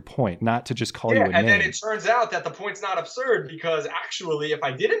absurdity of your point, not to just call you a name. And then it turns out that the point's not absurd because actually, if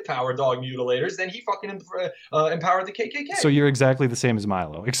I did empower dog mutilators, then he fucking empowered the KKK. So you're exactly the same as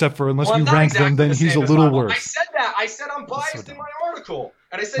Milo, except for unless you rank them, then he's a little worse. I said that. I said I'm biased in my article,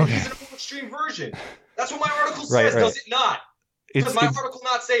 and I said he's an extreme version. That's what my article says, does it not? Does my article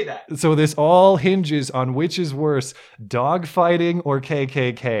not say that? So this all hinges on which is worse, dog fighting or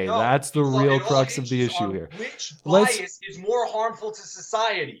KKK. No, that's the real crux of the issue here. Which bias is more harmful to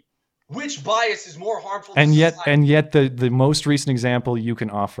society? Which bias is more harmful to society? And yet the most recent example you can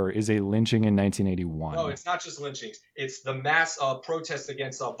offer is a lynching in 1981. No, it's not just lynchings. It's the mass protests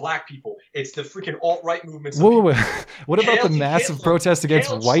against black people. It's the freaking alt-right movements. Whoa. What about the massive protests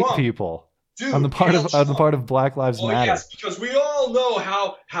against white people? Dude, on the part of Black Lives Matter. Yes, because we all know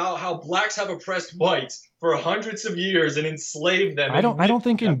how blacks have oppressed whites for hundreds of years and enslaved them. I don't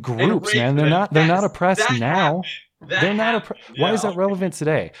think in groups, man. They're not oppressed now. They're not oppressed. Why is that relevant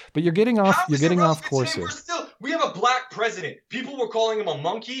today? But you're getting off course here. We have a black president. People were calling him a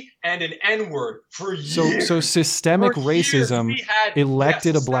monkey and an N-word for years. So systemic racism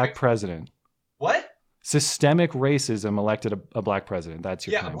elected a black president. What? Systemic racism elected a black president. That's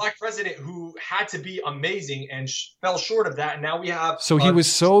your claim. A black president who had to be amazing and fell short of that. And now we have. So he was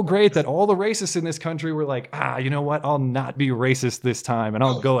so great that all the racists in this country were like, you know what? I'll not be racist this time, and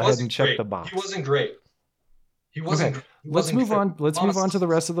I'll go ahead and check the box. He wasn't great. He wasn't. Okay. Let's move on. Let's move on to the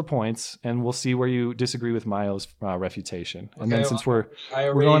rest of the points, and we'll see where you disagree with Milo's refutation. And then since we're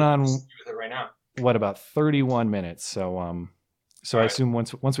going on with it right now, what about 31 minutes? So I assume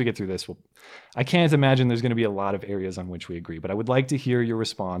once we get through this, I can't imagine there's going to be a lot of areas on which we agree, but I would like to hear your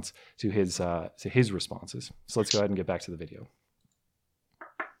response to his responses. So let's go ahead and get back to the video.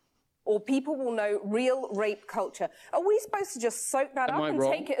 Or people will know real rape culture. Are we supposed to just soak that up and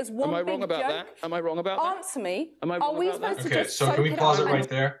take it as one big joke? Am I wrong about that? Am I wrong about that? Answer me. Am I wrong about that? Okay, so can we pause it right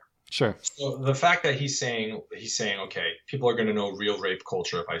there? Sure. So the fact that he's saying, okay, people are going to know real rape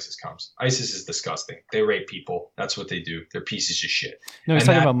culture if ISIS comes. ISIS is disgusting. They rape people. That's what they do. They're pieces of shit. No, he's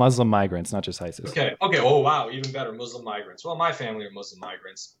talking about Muslim migrants, not just ISIS. Okay. Oh, wow. Even better. Muslim migrants. Well, my family are Muslim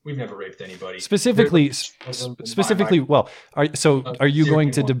migrants. We've never raped anybody. Specifically, well, are you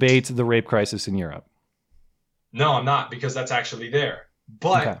going to debate the rape crisis in Europe? No, I'm not, because that's actually there.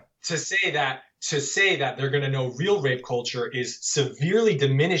 But to say that they're going to know real rape culture is severely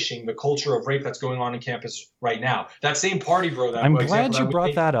diminishing the culture of rape that's going on in campus right now. That same party, bro. I'm glad you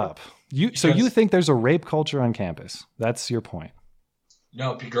brought that up. You think there's a rape culture on campus? That's your point.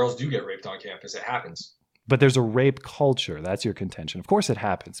 No, girls do get raped on campus. It happens. But there's a rape culture. That's your contention. Of course it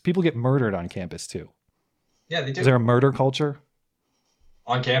happens. People get murdered on campus too. Yeah, they do. Is there a murder culture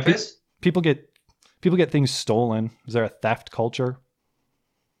on campus? People get things stolen. Is there a theft culture?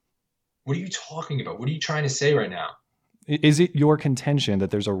 What are you talking about? What are you trying to say right now? Is it your contention that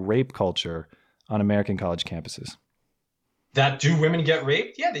there's a rape culture on American college campuses? That do women get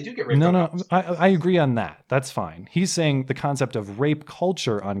raped? Yeah, they do get raped. No, I agree on that. That's fine. He's saying the concept of rape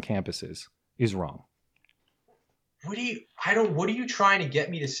culture on campuses is wrong. What are you trying to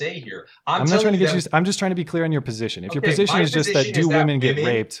get me to say here? I'm not trying to get you. I'm just trying to be clear on your position. If your position is just that women get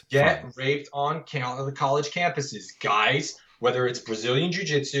raped? Get raped on the college campuses, guys. Whether it's Brazilian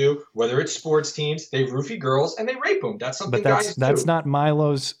Jiu-Jitsu, whether it's sports teams, they roofie girls and they rape them. That's something guys do. That's not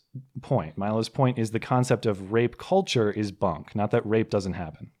Milo's point. Milo's point is the concept of rape culture is bunk, not that rape doesn't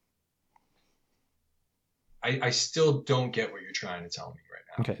happen. I still don't get what you're trying to tell me right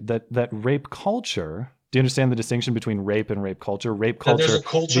now. Okay, that rape culture. Do you understand the distinction between rape and rape culture? Rape culture. There's a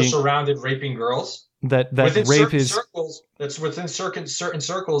culture surrounded raping girls. That rape is circles. That's within certain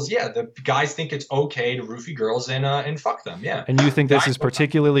circles. Yeah, the guys think it's okay to roofie girls and fuck them. Yeah. And you think this is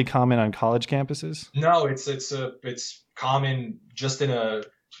particularly common on college campuses? No, it's common just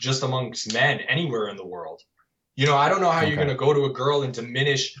amongst men anywhere in the world. You know, I don't know how you're going to go to a girl and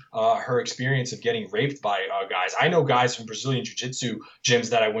diminish her experience of getting raped by guys. I know guys from Brazilian Jiu-Jitsu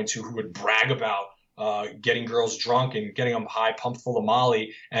gyms that I went to who would brag about getting girls drunk and getting them high, pumped full of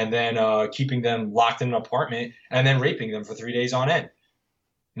Molly, and then keeping them locked in an apartment and then raping them for 3 days on end.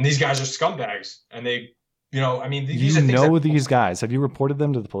 And these guys are scumbags. And they, these are things these guys. Have you reported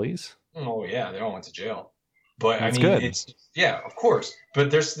them to the police? Oh, yeah. They all went to jail. But That's good. Of course. But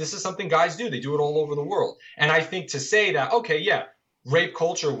this is something guys do. They do it all over the world. And I think to say that, rape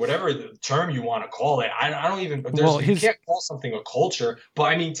culture, whatever the term you want to call it, I don't even. You can't call something a culture. But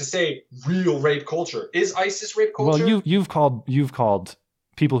I mean, to say real rape culture, is ISIS rape culture? Well, you've called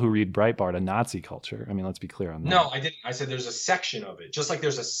people who read Breitbart a Nazi culture. I mean, let's be clear on that. No, I didn't. I said there's a section of it. Just like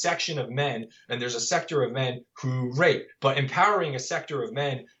there's a section of men and there's a sector of men who rape. But empowering a sector of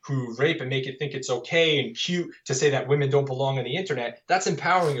men who rape and make it think it's okay and cute to say that women don't belong on the internet, that's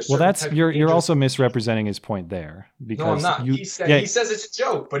empowering a certain type of you're also misrepresenting his point there. Because no, I'm not. He says it's a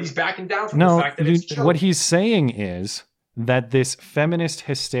joke, but he's backing down from the fact that it's a joke. What he's saying is that this feminist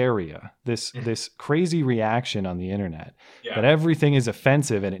hysteria, this crazy reaction on the internet, that everything is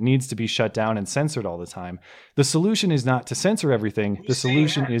offensive and it needs to be shut down and censored all the time. The solution is not to censor everything. The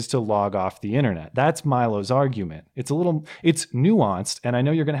solution is to log off the internet. That's Milo's argument. It's nuanced, and I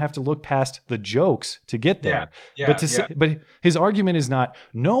know you're going to have to look past the jokes to get there. But his argument is not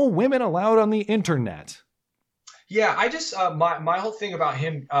no women allowed on the internet. Yeah, I just my whole thing about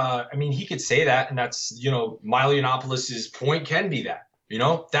him. I mean, he could say that, and that's Milo Yiannopoulos' point can be that.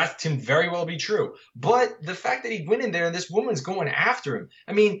 That can very well be true. But the fact that he went in there and this woman's going after him,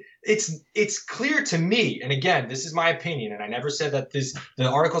 I mean, it's clear to me. And again, this is my opinion, and I never said that the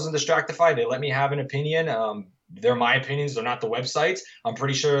articles in Distractify, they let me have an opinion. They're my opinions. They're not the websites. I'm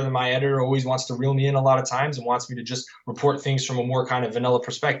pretty sure that my editor always wants to reel me in a lot of times and wants me to just report things from a more kind of vanilla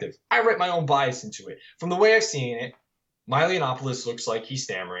perspective. I write my own bias into it. From the way I've seen it, Milo Yiannopoulos looks like he's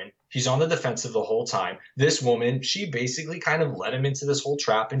stammering. He's on the defensive the whole time. This woman, she basically kind of led him into this whole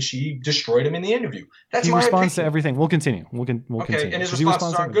trap, and she destroyed him in the interview. That's my opinion. He responds to everything. We'll continue. We'll continue. And his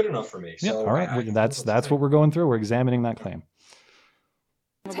responses aren't good enough for me. Yeah, all right. That's what we're going through. We're examining that claim.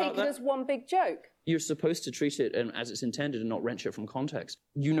 Take it as one big joke. You're supposed to treat it as it's intended and not wrench it from context.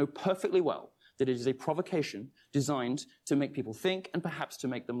 You know perfectly well that it is a provocation designed to make people think and perhaps to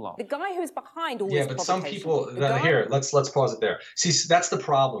make them laugh. The guy who's behind all this but some people here, let's pause it there. See, that's the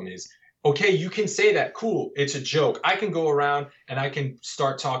problem is, okay, you can say that, cool, it's a joke. I can go around and I can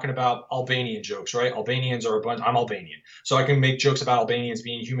start talking about Albanian jokes, right? Albanians are I'm Albanian. So I can make jokes about Albanians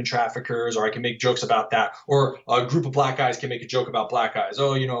being human traffickers, or I can make jokes about that. Or a group of black guys can make a joke about black guys.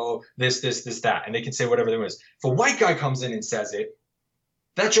 Oh, this, that. And they can say whatever there is. If a white guy comes in and says it,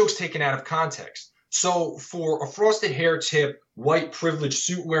 that joke's taken out of context. So for a frosted hair tip, white privileged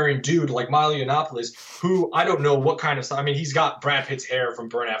suit wearing dude like Milo Yiannopoulos, who I don't know what kind of stuff. I mean, he's got Brad Pitt's hair from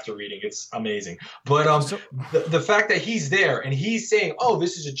Burn After Reading. It's amazing. But the fact that he's there and he's saying, oh,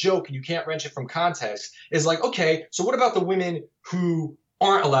 this is a joke and you can't wrench it from context is like, okay, so what about the women who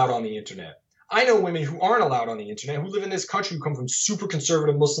aren't allowed on the internet? I know women who aren't allowed on the internet who live in this country who come from super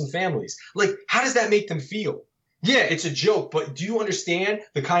conservative Muslim families. Like, how does that make them feel? Yeah, it's a joke, but do you understand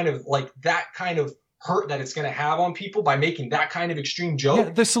the kind of that kind of hurt that it's going to have on people by making that kind of extreme joke?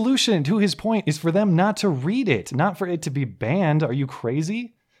 Yeah, the solution to his point is for them not to read it, not for it to be banned. Are you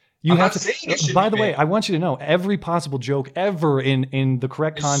crazy? I'm not saying it should By the be way, banned. I want you to know every possible joke ever in the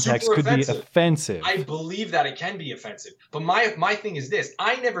correct context could be offensive. I believe that it can be offensive. But my thing is this.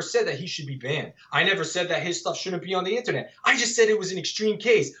 I never said that he should be banned. I never said that his stuff shouldn't be on the internet. I just said it was an extreme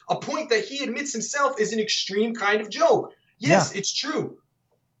case. A point that he admits himself is an extreme kind of joke. Yes, it's true.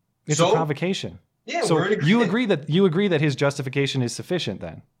 It's a provocation. Yeah, so you agree that his justification is sufficient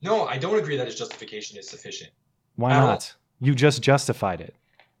then? No, I don't agree that his justification is sufficient. Why not? You just justified it.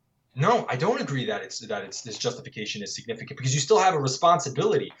 No, I don't agree that this justification is significant because you still have a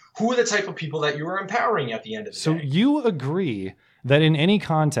responsibility. Who are the type of people that you are empowering at the end of the day? So you agree that in any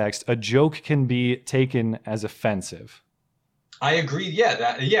context a joke can be taken as offensive? I agree.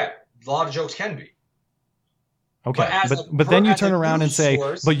 Yeah, a lot of jokes can be. Okay, but then you turn around and say,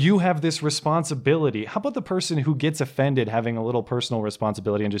 but you have this responsibility. How about the person who gets offended having a little personal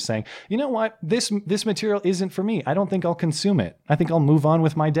responsibility and just saying, you know what, this material isn't for me. I don't think I'll consume it. I think I'll move on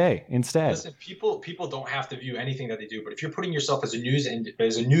with my day instead. Listen, people don't have to view anything that they do, but if you're putting yourself as a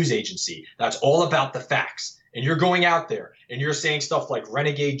news agency, that's all about the facts. And you're going out there and you're saying stuff like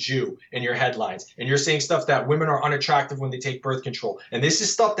renegade Jew in your headlines. And you're saying stuff that women are unattractive when they take birth control. And this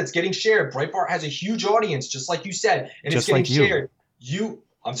is stuff that's getting shared. Breitbart has a huge audience, just like you said. And just it's getting shared.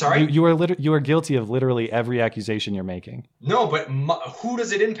 I'm sorry? You are guilty of literally every accusation you're making. No, but who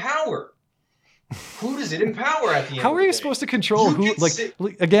does it empower? Who does it empower at the end? How are you supposed to control who?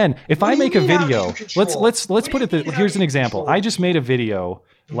 Again, if I make a video, let's put it. Here's an example. I just made a video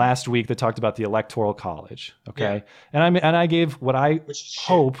last week that talked about the Electoral College. Okay, and I gave what I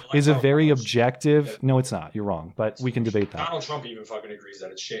hope is a very objective. No, it's not. You're wrong, but we can debate that. Donald Trump even fucking agrees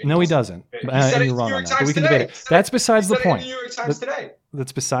that it's shit. No, he doesn't. You're wrong on that. But we can debate it. That's besides the point.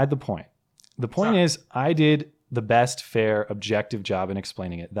 That's beside the point. The point is, I did the best, fair, objective job in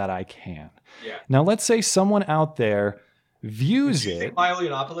explaining it that I can. Yeah. Now, let's say someone out there views it. Do you think Milo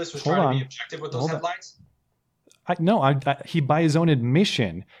Yiannopoulos was trying to be objective with those headlines? He, by his own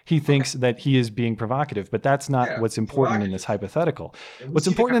admission, he thinks that he is being provocative, but that's not what's important in this hypothetical. What's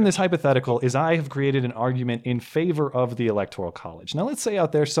important in this hypothetical is I have created an argument in favor of the Electoral College. Now, let's say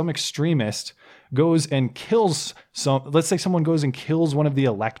out there some extremist goes and kills let's say someone goes and kills one of the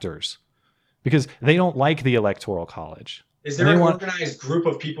electors because they don't like the Electoral College. Is there an organized group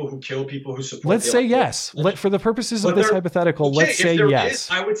of people who kill people who support? Let's say yes. For the purposes of this hypothetical, let's say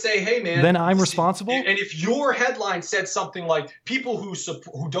yes. I would say, hey man. Then I'm responsible. And if your headline said something like "people who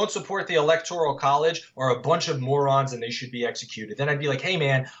don't support the Electoral College are a bunch of morons and they should be executed," then I'd be like, hey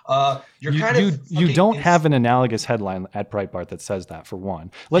man, you don't have an analogous headline at Breitbart that says that. For one,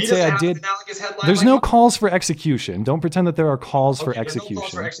 let's say I did. There's no calls for execution. Don't pretend that there are calls for execution. No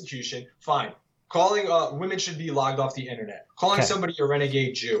calls for execution. Fine. Calling women should be logged off the internet. Calling somebody a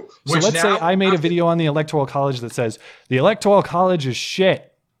renegade Jew. So let's say I made a video on the Electoral College that says the Electoral College is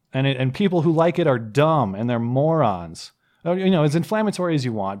shit, and people who like it are dumb and they're morons. As inflammatory as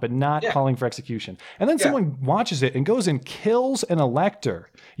you want, but not calling for execution. And then someone watches it and goes and kills an elector.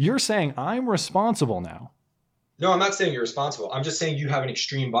 You're saying I'm responsible now. No, I'm not saying you're responsible. I'm just saying you have an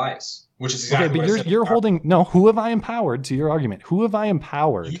extreme bias, which is exactly what you're holding. No, who have I empowered to your argument? Who have I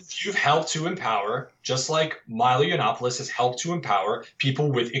empowered? You've helped to empower, just like Milo Yiannopoulos has helped to empower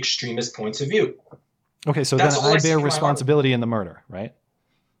people with extremist points of view. Okay, so then I bear responsibility in the murder, right?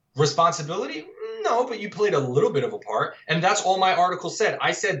 Responsibility? No, but you played a little bit of a part, and that's all my article said.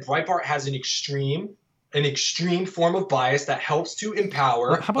 I said Breitbart has an extreme form of bias that helps to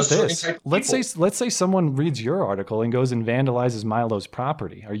empower. How about this? Let's say someone reads your article and goes and vandalizes Milo's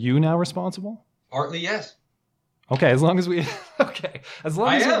property. Are you now responsible? Partly, yes. Okay, as long as we're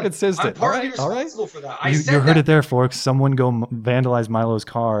consistent. I'm partly responsible for that. You heard it there, folks. Someone go vandalize Milo's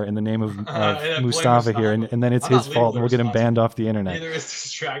car in the name of Mustafa here, and then it's his fault, and we'll get him banned off the internet. Neither is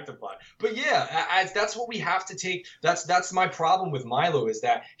Distractify. But yeah, that's what we have to take. That's my problem with Milo, is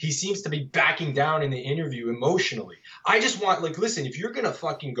that he seems to be backing down in the interview emotionally. I just want, listen, if you're gonna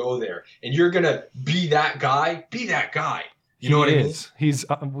fucking go there and you're gonna be that guy, be that guy. You know what I mean? He's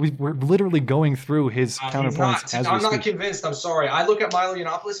we're literally going through his counterpoints. I'm not convinced. I'm sorry. I look at Milo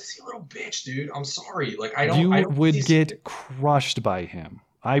Yiannopoulos. Is he a little bitch, dude? I'm sorry. You would get crushed by him.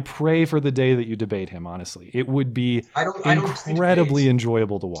 I pray for the day that you debate him, honestly. It would be incredibly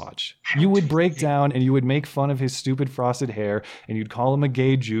enjoyable to watch. You would break down and you would make fun of his stupid frosted hair, and you'd call him a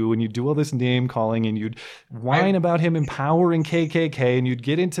gay Jew, and you'd do all this name calling, and you'd whine about him empowering KKK, and you'd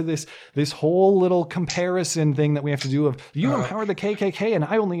get into this whole little comparison thing that we have to do of, you empower the KKK and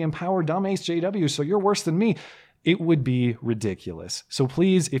I only empower dumb HJW, so you're worse than me. It would be ridiculous. So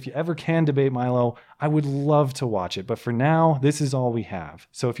please, if you ever can debate Milo, I would love to watch it. But for now, this is all we have.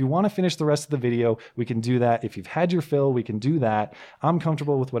 So if you want to finish the rest of the video, we can do that. If you've had your fill, we can do that. I'm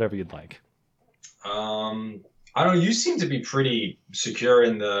comfortable with whatever you'd like. I don't know. You seem to be pretty secure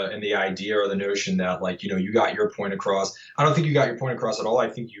in the idea or the notion that, you got your point across. I don't think you got your point across at all. I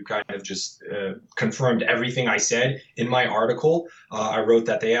think you kind of just confirmed everything I said in my article. I wrote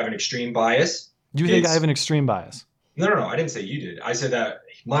that they have an extreme bias. Do you think I have an extreme bias? No. I didn't say you did. I said that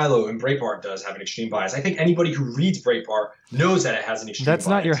Milo and Breitbart does have an extreme bias. I think anybody who reads Breitbart knows that it has an extreme bias. That's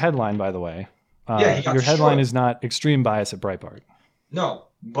not your headline, by the way. Your headline is not extreme bias at Breitbart. No,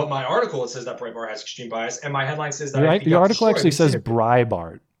 but my article, it says that Breitbart has extreme bias, and my headline says that your article actually says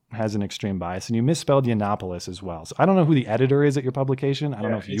Breitbart has an extreme bias, and you misspelled Yiannopoulos as well. So I don't know who the editor is at your publication. I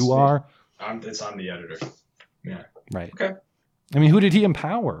don't know if you are. I'm the editor. Yeah. Right. Okay. I mean, who did he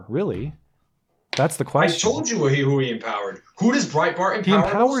empower, really? That's the question. I told you who he empowered. Who does Breitbart empower? He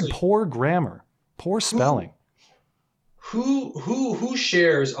empowered poor grammar, poor spelling. Who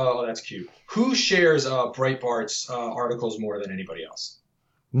shares? Oh, that's cute. Who shares Breitbart's articles more than anybody else?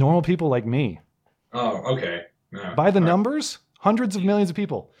 Normal people like me. Oh, okay. By the numbers, hundreds of millions of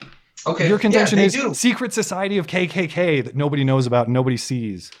people. Okay. Your contention is secret society of KKK that nobody knows about, nobody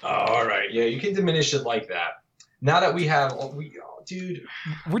sees. Oh, all right. Yeah, you can diminish it like that. Now that we have, dude,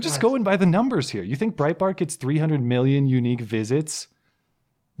 we're just going by the numbers here. You think Breitbart gets 300 million unique visits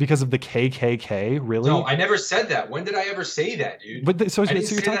because of the KKK? Really? No, I never said that. When did I ever say that, dude? But so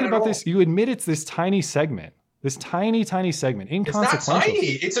you're talking about this. You admit it's this tiny segment. This tiny segment, inconsequential. It's not tiny.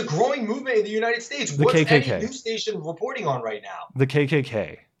 It's a growing movement in the United States. What's KKK. Any news station reporting on right now? The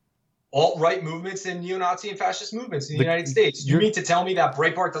KKK. Alt-right movements and neo-Nazi and fascist movements in the United States. You mean to tell me that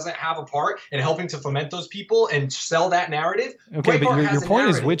Breitbart doesn't have a part in helping to foment those people and sell that narrative? Okay, but your point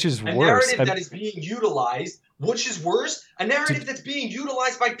is, which is worse? A narrative that is being utilized, which is worse? A narrative that's being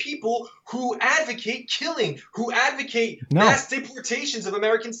utilized by people who advocate killing, who advocate mass deportations of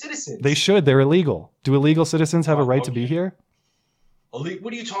American citizens. They should. They're illegal. Do illegal citizens have a right to be here? What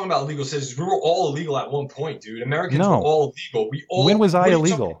are you talking about, illegal citizens? We were all illegal at one point, dude. Americans No. were all illegal. When was I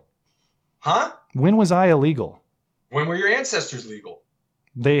illegal? Huh? When was I illegal? When were your ancestors legal?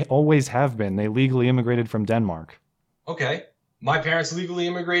 They always have been. They legally immigrated from Denmark. Okay. My parents legally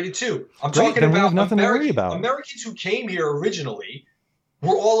immigrated too. I'm Great, talking then we about have nothing to worry about. Americans who came here originally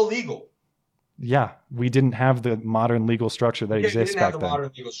were all illegal. Yeah, we didn't have the modern legal structure that exists back then. We didn't have the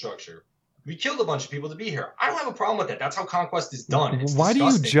modern legal structure. We killed a bunch of people to be here. I don't have a problem with that. That's how conquest is done. It's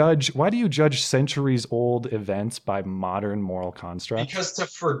disgusting. Why do you judge centuries old events by modern moral constructs? Because to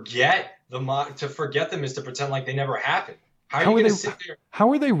forget them is to pretend like they never happened. How are you going to sit there?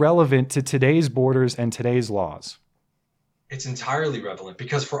 How are they relevant to today's borders and today's laws? It's entirely relevant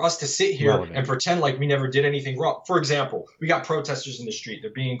because for us to sit here and pretend like we never did anything wrong. For example, we got protesters in the street.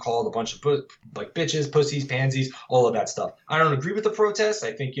 They're being called a bunch of bitches, pussies, pansies, all of that stuff. I don't agree with the protests.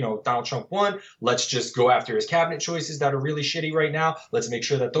 I think, Donald Trump won. Let's just go after his cabinet choices that are really shitty right now. Let's make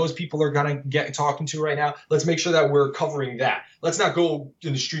sure that those people are going to get talking to right now. Let's make sure that we're covering that. Let's not go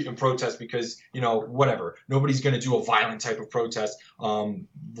in the street and protest because, whatever. Nobody's going to do a violent type of protest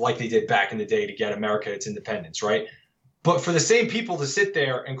like they did back in the day to get America its independence, right? But for the same people to sit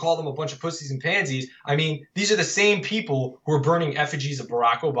there and call them a bunch of pussies and pansies, I mean, these are the same people who are burning effigies of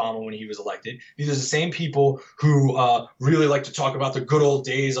Barack Obama when he was elected. These are the same people who really like to talk about the good old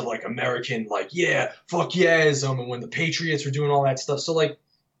days of American, fuck yeahism, and when the Patriots were doing all that stuff. So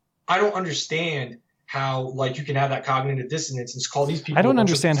I don't understand how you can have that cognitive dissonance and call these people. I don't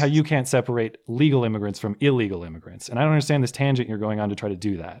understand how you can't separate legal immigrants from illegal immigrants, and I don't understand this tangent you're going on to try to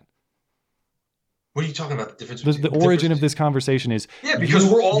do that. What are you talking about? The difference. The origin of this conversation is because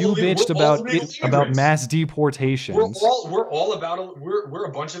we're all bitched about mass deportations. We're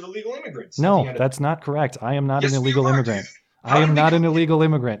a bunch of illegal immigrants. No, that's not correct. I am not an illegal immigrant. I am not an illegal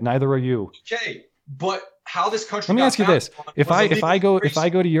immigrant. Neither are you. Okay, but how this country? Let me ask you this: if I go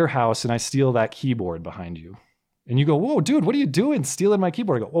to your house and I steal that keyboard behind you, and you go, "Whoa, dude, what are you doing? Stealing my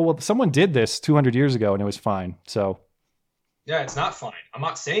keyboard?" I go, well, someone did this 200 years ago and it was fine. So. Yeah, it's not fine. I'm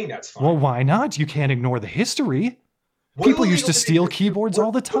not saying that's fine. Well, why not? You can't ignore the history. People used to steal keyboards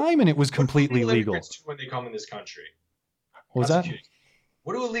all the time, and it was completely legal. What do illegal immigrants do when they come in this country? What was that?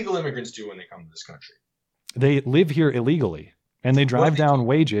 What do illegal immigrants do when they come to this country? They live here illegally, and they drive down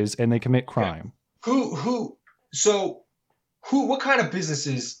wages, and they commit crime. Yeah. What kind of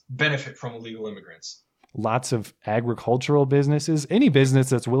businesses benefit from illegal immigrants? Lots of agricultural businesses, any business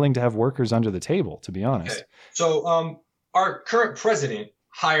that's willing to have workers under the table, to be honest. Okay. So, our current president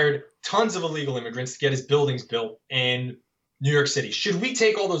hired tons of illegal immigrants to get his buildings built in New York City. Should we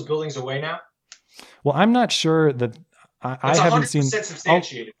take all those buildings away now? Well, I'm not sure that I haven't seen.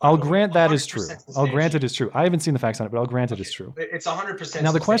 I'll grant that is true. I'll grant it is true. I haven't seen the facts on it, but I'll grant it is true. It's 100%.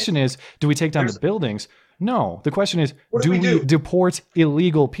 Now the question is, do we take down the buildings? No. The question is, do we deport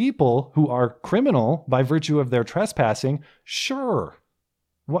illegal people who are criminal by virtue of their trespassing? Sure.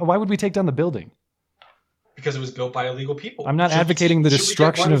 Why would we take down the building? Because it was built by illegal people. I'm not advocating the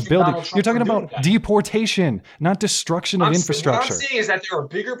destruction of buildings. You're talking about deportation, not destruction of infrastructure. What I'm saying is that there are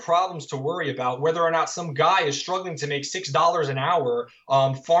bigger problems to worry about, whether or not some guy is struggling to make $6 an hour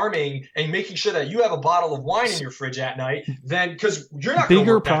farming and making sure that you have a bottle of wine in your fridge at night, then because you're not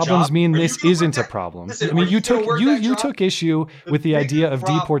bigger problems mean this isn't a problem. Listen, I mean, you took issue with the idea of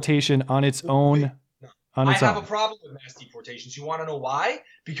deportation on its own. I have a problem with mass deportations. You want to know why?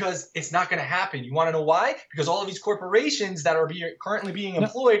 Because it's not going to happen. You want to know why? Because all of these corporations that are currently being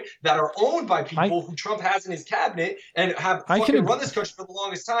employed that are owned by people who Trump has in his cabinet and have run this country for the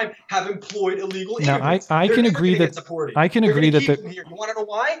longest time have employed illegal immigrants. I can agree that you want to know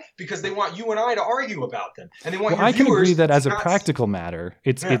why? Because they want you and I to argue about them, and they want I can agree that as a practical matter,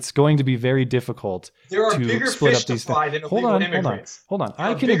 it's going to be very difficult to split up these things. Hold on.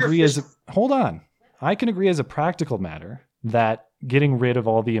 I can agree as a practical matter that getting rid of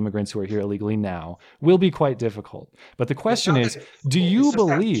all the immigrants who are here illegally now will be quite difficult. But the question is, do you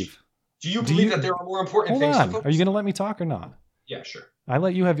believe that there are more important things? Hold on. Are you going to let me talk or not? Yeah, sure. I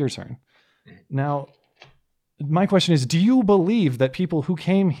let you have your turn. Now, my question is, do you believe that people who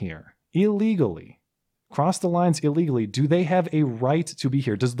came here illegally, crossed the lines illegally, do they have a right to be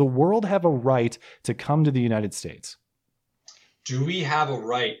here? Does the world have a right to come to the United States? Do we have a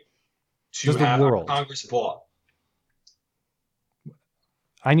right to have our Congress bought?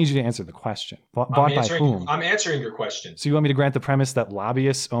 I need you to answer the question. Bought by whom? I'm answering your question. So you want me to grant the premise that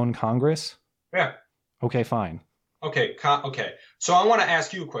lobbyists own Congress? Yeah. Okay, fine. Okay. So I want to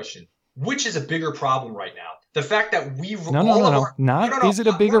ask you a question. Which is a bigger problem right now? The fact that we is it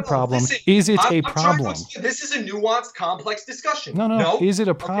a bigger problem? Listen, is it a problem? This is a nuanced, complex discussion. No. Is it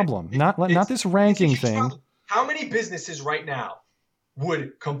a problem? Okay. Not this ranking thing. How many businesses right now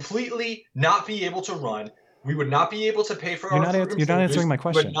would completely not be able to run. We would not be able to pay for You're our not food. You're not answering my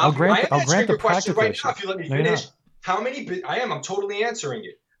question. I'll grant the practical issue. If you let me finish. I'm totally answering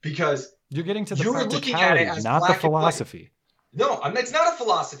it because you're getting to the you're practicality, not the philosophy. No, it's not a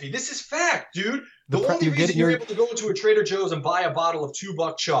philosophy. This is fact, dude. The only reason you're able to go into a Trader Joe's and buy a bottle of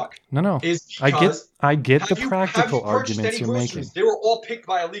 $2 Chuck is because I get the practical arguments you're making. They were all picked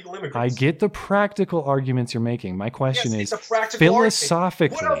by illegal immigrants. I get the practical arguments you're making. My question is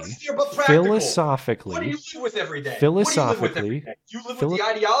philosophically. What do you live with every day? Philosophically, do you live with the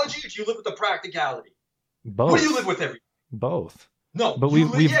ideology or do you live with the practicality? Both. What do you live with every day? Both. No, but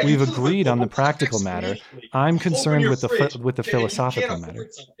we've agreed on the practical matter. I'm concerned with the philosophical matter.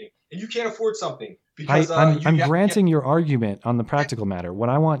 And you can't afford something because I'm granting your argument on the practical matter. What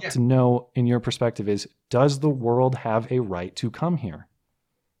I want to know in your perspective is, does the world have a right to come here?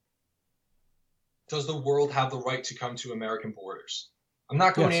 Does the world have the right to come to American borders? I'm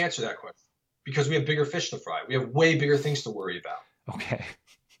not going to answer that question because we have bigger fish to fry. We have way bigger things to worry about. Okay.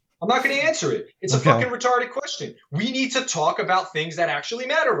 I'm not going to answer it. It's a fucking retarded question. We need to talk about things that actually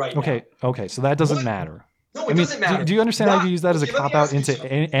matter right now. Okay. So that doesn't matter. No, it doesn't matter. Do you understand how you use that as a cop-out into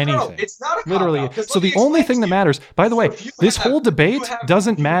anything? No, it's not a cop-out. Literally. So the only thing that matters, by the way, this whole debate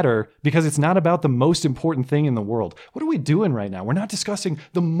doesn't matter because it's not about the most important thing in the world. What are we doing right now? We're not discussing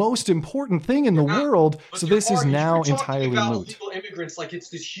the most important thing in the world. So this is now entirely moot. Illegal immigrants like it's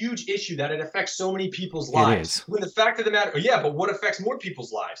this huge issue that it affects so many people's lives. It is. When the fact of the matter, but what affects more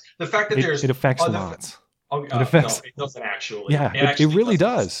people's lives? The fact that it affects lots. No, it doesn't actually. Yeah, it really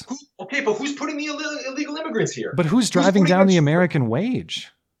does. But who's putting the illegal immigrants here? But who's driving down the American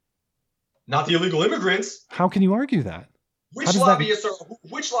wage? Not the illegal immigrants. How can you argue that? Which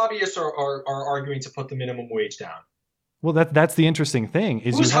lobbyists are arguing to put the minimum wage down? Well, that's the interesting thing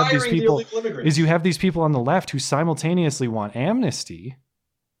is you have these people on the left who simultaneously want amnesty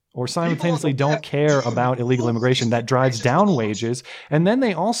or simultaneously don't care about illegal immigration that drives down wages. And then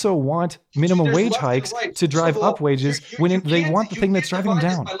they also want minimum wage hikes to drive up wages when they want the thing that's driving them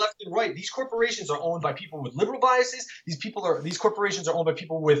down. By left and right. These corporations are owned by people with liberal biases. These corporations are owned by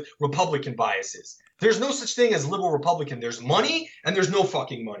people with Republican biases. There's no such thing as liberal Republican. There's money and there's no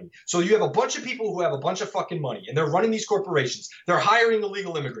fucking money. So you have a bunch of people who have a bunch of fucking money and they're running these corporations. They're hiring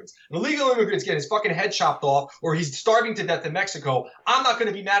illegal immigrants. An illegal immigrant's getting his fucking head chopped off or he's starving to death in Mexico. I'm not going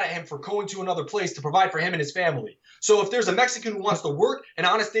to be mad at him for going to another place to provide for him and his family. So if there's a Mexican who wants to work an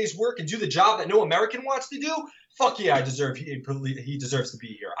honest day's work and do the job that no American wants to do, fuck yeah, he deserves to be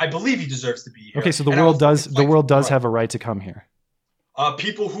here. I believe he deserves to be here. Okay, so the world does have a right to come here.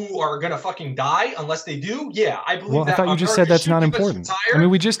 People who are gonna fucking die unless they do, yeah, I believe that. Well, I thought you just said that's not important. I mean,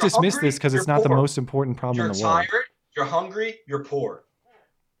 we just dismissed this because it's not the most important problem in the world. You're tired, you're hungry, you're poor.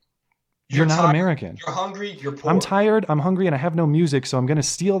 You're not American. You're hungry, you're poor. I'm tired, I'm hungry, and I have no music, so I'm gonna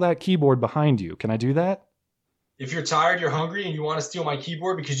steal that keyboard behind you. Can I do that? If you're tired, you're hungry, and you want to steal my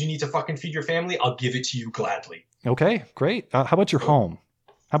keyboard because you need to fucking feed your family, I'll give it to you gladly. Okay, great. How about your home?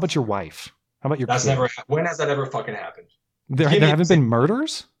 How about your wife? How about your kid? When has that ever fucking happened? There haven't been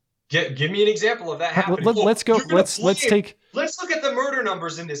murders? Give me an example of that happening. Let's look at the murder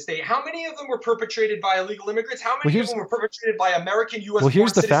numbers in this state. How many of them were perpetrated by illegal immigrants? How many of them were perpetrated by American U.S. Well,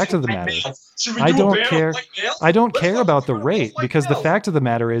 here's the fact of the matter. I don't care about the rate because the fact of the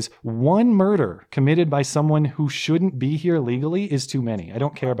matter is one murder committed by someone who shouldn't be here legally is too many. I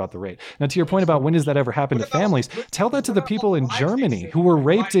don't care about the rate. Now, to your point about when does that ever happen to families, tell that to the people in Germany who were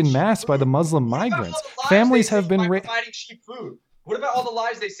raped in mass by the Muslim migrants. Families have been raped. What about all the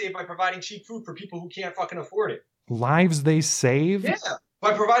lives they save by providing cheap food for people who can't fucking afford it? Lives they save? Yeah,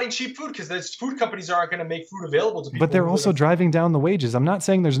 by providing cheap food because those food companies aren't going to make food available to people. But they're also driving down the wages. I'm not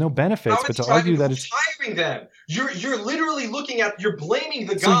saying there's no benefits, but to argue that it's hiring them, you're literally you're blaming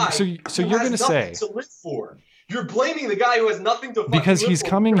the guy. So you're going to say to live for. You're blaming the guy who has nothing to because he's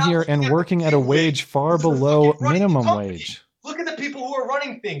coming here and working at a wage far below minimum wage. Look at the people who are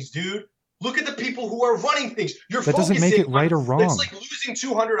running things, dude. Look at the people who are running things. That doesn't make it right or wrong. It's like losing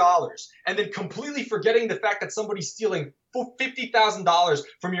 $200 and then completely forgetting the fact that somebody's stealing $50,000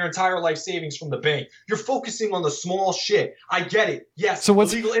 from your entire life savings from the bank. You're focusing on the small shit. I get it. Yes, so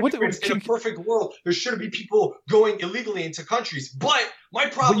illegal immigrants in a perfect world, there shouldn't be people going illegally into countries. But my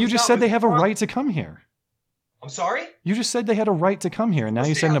problem. But you just said they have a right to come here. I'm sorry? You just said they had a right to come here, and now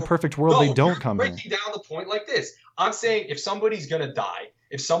you said in a perfect world they don't come here. Breaking down the point like this. I'm saying if somebody's going to die,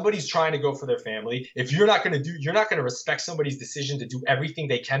 if somebody's trying to go for their family, if you're not going to respect somebody's decision to do everything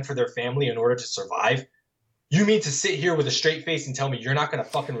they can for their family in order to survive, you mean to sit here with a straight face and tell me you're not going to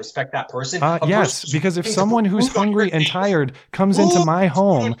fucking respect that person? Yes, because if someone who's hungry and tired comes into my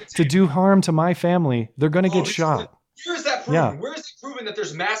home to do harm to my family, they're going to get shot. Where is that proven? Yeah. Where is it proven that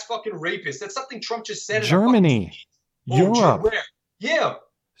there's mass fucking rapists. That's something Trump just said. Germany, Europe, where? Yeah.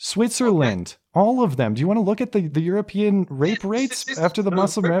 Switzerland, all of them. Do you want to look at the European rape rates after the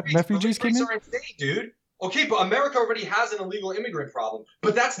Muslim refugees came in? Are insane, dude. Okay, but America already has an illegal immigrant problem.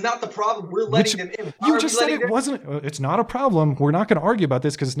 But that's not the problem. We're letting them in. You just said it wasn't. It's not a problem. We're not going to argue about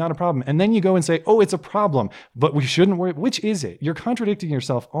this because it's not a problem. And then you go and say, "Oh, it's a problem," but we shouldn't worry. Which is it? You're contradicting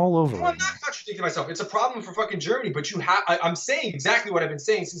yourself all over. No, I'm not contradicting myself. It's a problem for fucking Germany. But you have. I'm saying exactly what I've been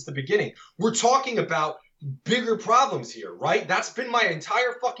saying since the beginning. We're talking about bigger problems here, right? That's been my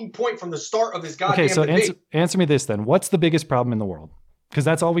entire fucking point from the start of this goddamn debate. Okay, so answer me this then. What's the biggest problem in the world? Because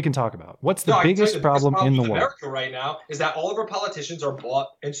that's all we can talk about. What's the biggest problem in the world? America right now is that all of our politicians are bought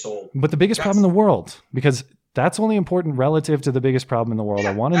and sold. But the biggest problem in the world, because that's only important relative to the biggest problem in the world.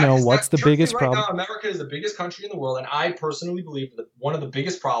 I want to know what's the biggest problem. Right now, America is the biggest country in the world, and I personally believe that one of the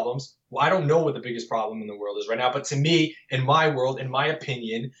biggest problems. Well, I don't know what the biggest problem in the world is right now, but to me, in my world, in my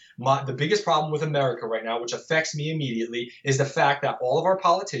opinion, the biggest problem with America right now, which affects me immediately, is the fact that all of our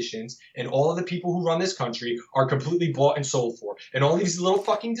politicians and all of the people who run this country are completely bought and sold for. And all these little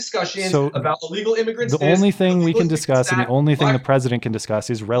fucking discussions about illegal immigrants. The only thing we can discuss and the only thing the president can discuss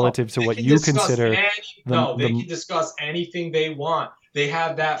is relative to what you consider. They can discuss anything they want. They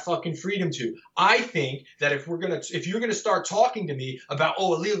have that fucking freedom to. I think that if you're gonna start talking to me about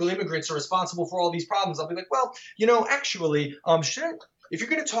illegal immigrants are responsible for all these problems, I'll be like, well, actually, if you're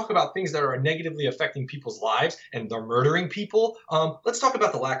going to talk about things that are negatively affecting people's lives and they're murdering people, let's talk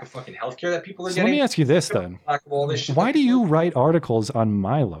about the lack of fucking healthcare that people are getting. Let me ask you this then. Why do you write articles on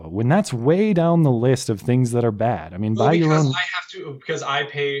Milo when that's way down the list of things that are bad? I mean, I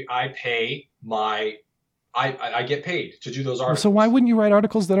get paid to do those articles. So why wouldn't you write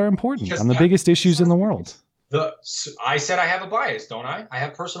articles that are important on the biggest issues in the world? I said I have a bias, don't I? I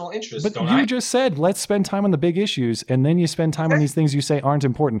have personal interests, but you just said, let's spend time on the big issues, and then you spend time on these things you say aren't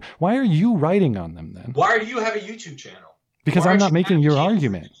important. Why are you writing on them then? Why do you have a YouTube channel? Because I'm not making your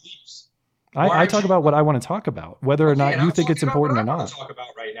argument. I talk about what I want to talk about, whether or not you think it's important or not. I want to talk about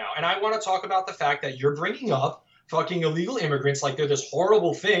right now, and I want to talk about the fact that you're bringing up fucking illegal immigrants like they're this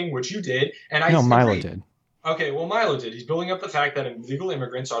horrible thing, which you did, and Milo did. Okay, well, Milo did. He's building up the fact that illegal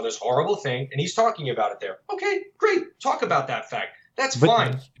immigrants are this horrible thing, and he's talking about it there. Okay, great. Talk about that fact. That's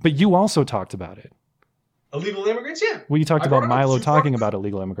fine. But you also talked about it. Illegal immigrants, yeah. Well, you talked about Milo talking about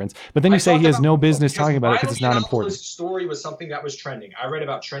illegal immigrants, but then you say he has no business talking about it because it's not important. His story was something that was trending. I read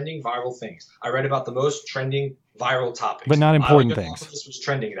about trending viral things. I read about the most trending viral topics. But not important things. This was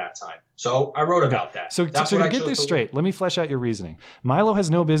trending that time. So I wrote about that. So to get this straight, let me flesh out your reasoning. Milo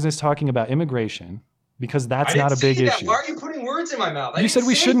has no business talking about immigration because that's not a big issue. Why are you putting words in my mouth? You said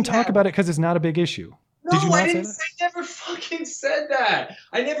we shouldn't talk about it because it's not a big issue. No, Did you not I didn't say that? I never fucking said that.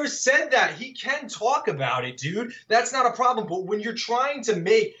 I never said that. He can talk about it, dude. That's not a problem. But when you're trying to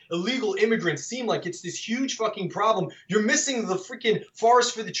make illegal immigrants seem like it's this huge fucking problem, you're missing the freaking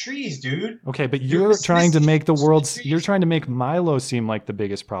forest for the trees, dude. Okay, but you're trying to make you're trying to make Milo seem like the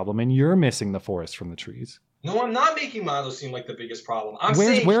biggest problem, and you're missing the forest from the trees. No, I'm not making Milo seem like the biggest problem.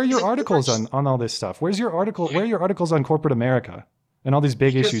 Where are your articles on all this stuff? Where's your article? Where are your articles on corporate America? And all these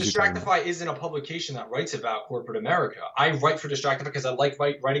big issues. Distractify isn't a publication that writes about corporate America. I write for Distractify because I like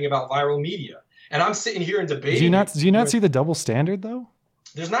writing about viral media. And I'm sitting here and debating. Do you not see the double standard though?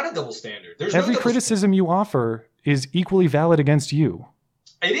 There's not a double standard. Every criticism you offer is equally valid against you.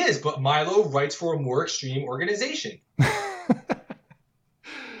 It is, but Milo writes for a more extreme organization.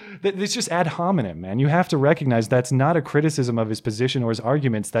 It's just ad hominem, man. You have to recognize that's not a criticism of his position or his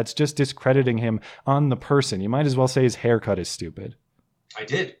arguments. That's just discrediting him on the person. You might as well say his haircut is stupid. I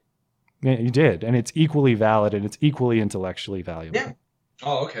did. Yeah, you did. And it's equally valid and it's equally intellectually valuable. Yeah.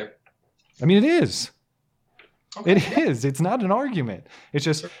 Oh, okay. I mean, it is. Okay, it is. It's not an argument. It's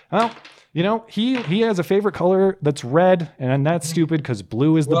just, well, he has a favorite color that's red, and that's stupid because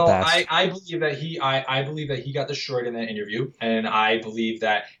blue is the best. I believe that he got destroyed in that interview, and I believe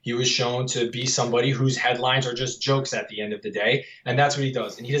that he was shown to be somebody whose headlines are just jokes at the end of the day, and that's what he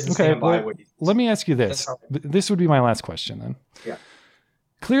does, and he doesn't stand by what he does. Let me ask you this. This would be my last question then. Yeah.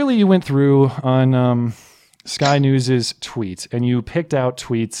 Clearly, you went through on Sky News's tweets, and you picked out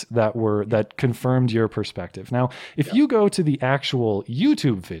tweets that confirmed your perspective. Now, if you go to the actual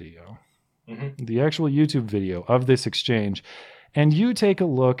YouTube video, of this exchange, and you take a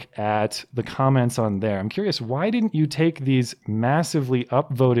look at the comments on there, I'm curious, why didn't you take these massively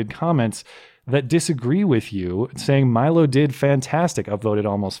upvoted comments that disagree with you, saying Milo did fantastic, upvoted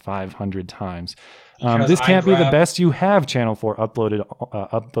almost 500 times? This can't be the best you have, Channel 4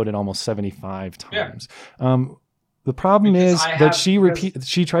 uploaded almost 75 times. The problem Because is I that have-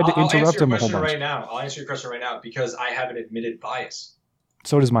 she tried to interrupt him a whole bunch. I'll answer your question right now because I have an admitted bias.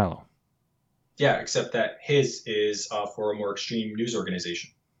 So does Milo. Yeah, except that his is for a more extreme news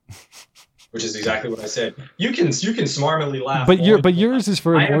organization, which is exactly what I said. You can smartly laugh. But yours is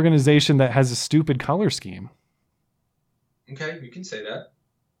for an organization that has a stupid color scheme. Okay, you can say that.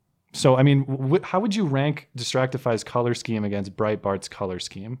 So, I mean, how would you rank Distractify's color scheme against Breitbart's color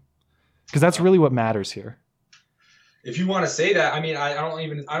scheme? Because that's really what matters here. If you want to say that, I mean, I don't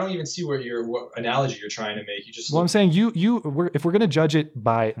even see what analogy you're trying to make. You just I'm saying if we're going to judge it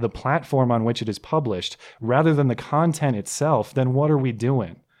by the platform on which it is published rather than the content itself, then what are we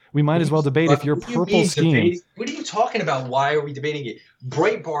doing? We might as well debate if your purple scheme. What are you talking about? Why are we debating it?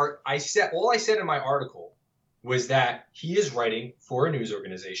 Breitbart. All I said in my article was that he is writing for a news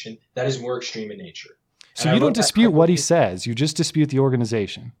organization that is more extreme in nature. So you don't dispute what he says. You just dispute the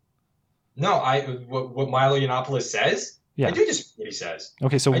organization. No, what Milo Yiannopoulos says. Yeah. I do dispute what he says.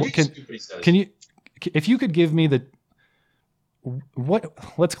 Okay, so can you, if you could give me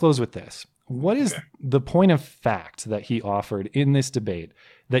let's close with this. What is the point of fact that he offered in this debate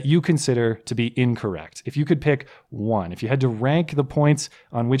that you consider to be incorrect? If you could pick one, if you had to rank the points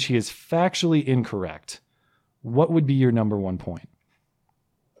on which he is factually incorrect, what would be your number one point?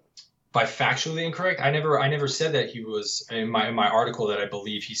 By factually incorrect, I never said that he was in my article that I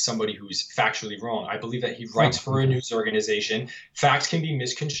believe he's somebody who's factually wrong. I believe that he writes for a news organization. Facts can be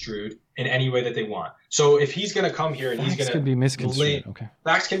misconstrued in any way that they want. So if he's going to come here and he's going to be misconstrued,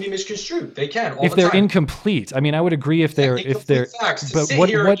 facts can be misconstrued. They can if they're incomplete. I mean, I would agree if they're facts. But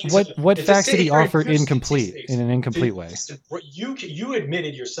what facts did he offer incomplete in an incomplete way? You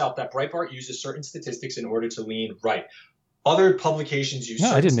admitted yourself that Breitbart uses certain statistics in order to lean right. Other publications use. No,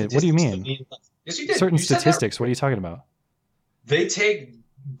 I didn't. What do you mean? Yes, you did. Certain statistics. What are you talking about? They take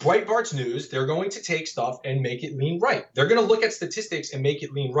Breitbart's news. They're going to take stuff and make it lean right. They're going to look at statistics and make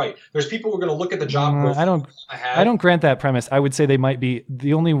it lean right. There's people who are going to look at the job growth. I don't grant that premise. I would say they might be.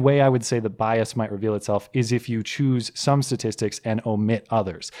 The only way I would say the bias might reveal itself is if you choose some statistics and omit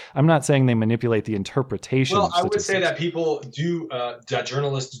others. I'm not saying they manipulate the interpretation of statistics. I would say that people do, that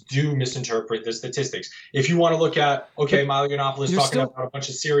journalists do misinterpret the statistics. If you want to look at, Milo Yiannopoulos talking about a bunch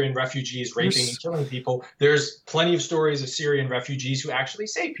of Syrian refugees raping and killing people, there's plenty of stories of Syrian refugees who actually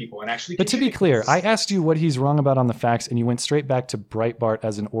save people and actually. But to be clear, I asked you what he's wrong about on the facts, and you went straight back to Breitbart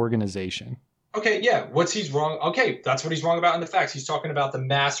as an organization. Okay, yeah. What's he's wrong? Okay, that's what he's wrong about in the facts. He's talking about the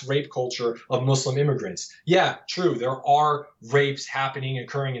mass rape culture of Muslim immigrants. Yeah, true. There are rapes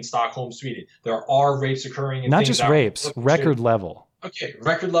occurring in Stockholm, Sweden. There are rapes occurring in not just rapes, record level. Okay,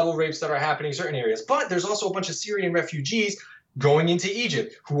 record level rapes that are happening in certain areas. But there's also a bunch of Syrian refugees going into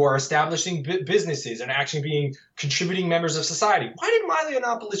Egypt who are establishing businesses and actually being contributing members of society. Why did Milo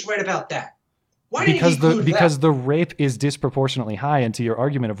Yiannopoulos write about that? Why because the rape is disproportionately high, and to your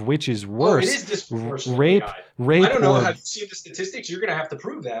argument of which is worse, it is disproportionately high. Rape. I don't know. Have you seen the statistics? You're going to have to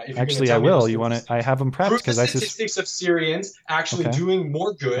prove that. If actually, I will. You want to? I have them prepped because I statistics of Syrians actually doing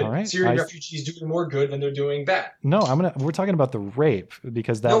more good. Right. Syrian refugees doing more good than they're doing bad. No, we're talking about the rape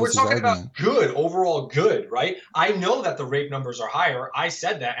because that. No, we're talking about good, overall good, right? I know that the rape numbers are higher. I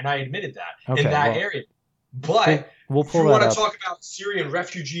said that, and I admitted that in that area. But we'll pull if you want to talk about Syrian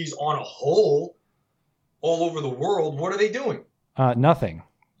refugees on a whole. All over the world, what are they doing? Nothing.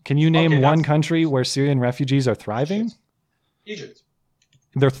 Can you name one country where Syrian refugees are thriving? Egypt.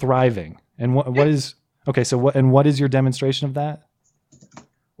 They're thriving. And what is okay? So what is your demonstration of that?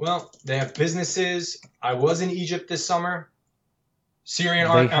 Well, they have businesses. I was in Egypt this summer. Syrian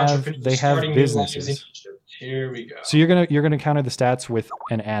entrepreneurs. They have businesses in Egypt. Here we go. So you're gonna counter the stats with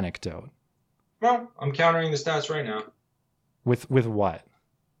an anecdote. Well, I'm countering the stats right now. With what?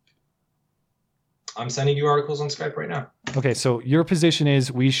 I'm sending you articles on Skype right now. Okay, so your position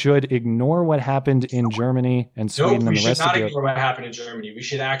is we should ignore what happened in Germany and Sweden and the rest of the... we should not ignore what happened in Germany. We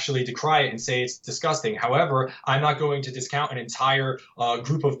should actually decry it and say it's disgusting. However, I'm not going to discount an entire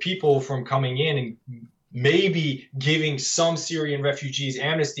group of people from coming in and maybe giving some Syrian refugees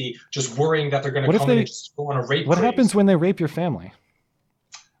amnesty, just worrying that they're going to come in and just go on a rape What craze. Happens when they rape your family?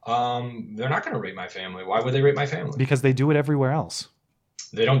 They're not going to rape my family. Why would they rape my family? Because they do it everywhere else.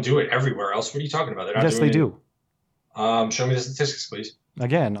 They don't do it everywhere else. What are you talking about? Yes, they do. Show me the statistics, please.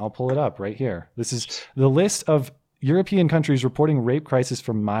 Again, I'll pull it up right here. This is the list of European countries reporting rape crisis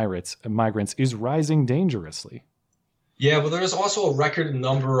from migrants is rising dangerously. Yeah, but there's also a record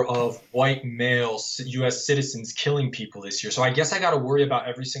number of white male U.S. citizens killing people this year. So I guess I got to worry about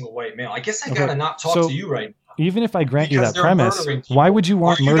every single white male. I guess I got to not talk to you right now. Even if I grant you that premise, why would you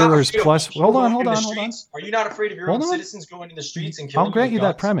want murderers plus... Hold on. Are you not afraid of your own citizens going in the streets and killing I'll grant you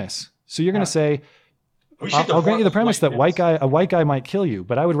that premise. So you're going to say, I'll grant you the premise that a white guy might kill you,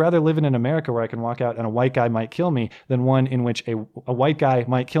 but I would rather live in an America where I can walk out and a white guy might kill me than one in which a white guy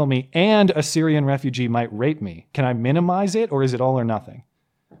might kill me and a Syrian refugee might rape me. Can I minimize it, or is it all or nothing?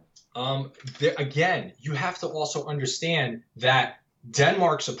 Again, you have to also understand that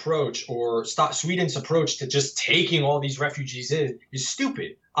Denmark's approach or Sweden's approach to just taking all these refugees is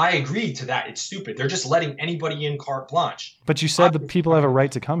stupid. I agree to that. It's stupid. They're just letting anybody in carte blanche. But you said the people have a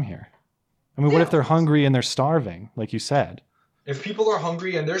right to come here. I mean, what if they're hungry and they're starving, like you said? If people are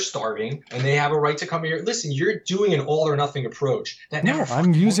hungry and they're starving and they have a right to come here, listen, you're doing an all or nothing approach.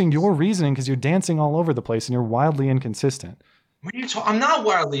 I'm using your reasoning because you're dancing all over the place and you're wildly inconsistent. When you talk, I'm not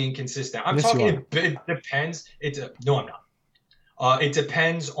wildly inconsistent. I'm talking. It depends. No, I'm not. It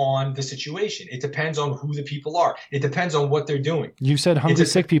depends on the situation. It depends on who the people are. It depends on what they're doing. You said hungry,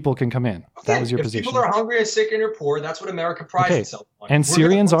 sick people can come in. Okay, that was your position. If people are hungry and sick and are poor, that's what America prides itself on. And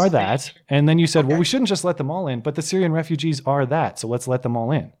Syrians are that. And then you said, well, we shouldn't just let them all in, but the Syrian refugees are that. So let's let them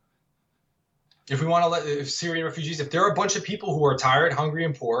all in. If we want to if Syrian refugees, if there are a bunch of people who are tired, hungry,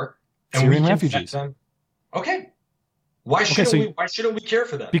 and poor, and Syrian we can refugees. them, okay. Why shouldn't we care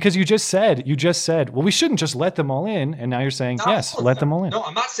for them? Because you just said, well, we shouldn't just let them all in, and now you're saying, yes, let them all in. No,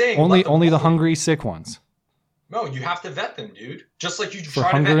 I'm not saying only the hungry, sick ones. No, you have to vet them, dude. Just like you for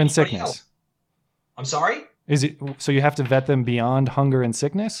try hunger to vet and anybody sickness. Else. I'm sorry? Is it so you have to vet them beyond hunger and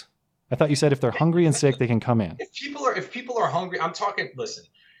sickness? I thought you said if they're hungry and sick, they can come in. If people are hungry, I'm talking. Listen,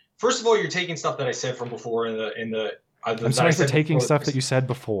 first of all, you're taking stuff that I said from before I'm sorry for taking stuff that you said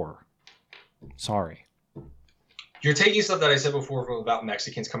before. Sorry. You're taking stuff that I said before about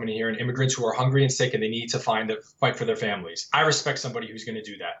Mexicans coming in here and immigrants who are hungry and sick and they need to fight for their families. I respect somebody who's going to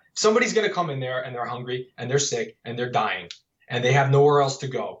do that. If somebody's going to come in there and they're hungry and they're sick and they're dying and they have nowhere else to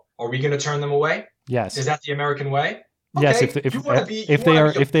go. Are we going to turn them away? Yes. Is that the American way? Okay. Yes.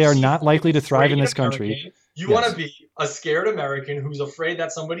 If they are not likely to thrive in this country. You want to be a scared American who's afraid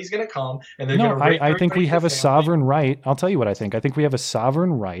that somebody's going to come and they're going to rape I think we have a sovereign right. I'll tell you what I think. I think we have a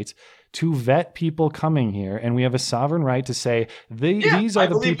sovereign right to vet people coming here, and we have a sovereign right to say these are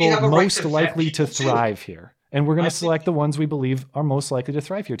the people most likely to thrive here. And we're going to select the ones we believe are most likely to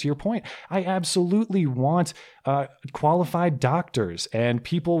thrive here. To your point, I absolutely want qualified doctors and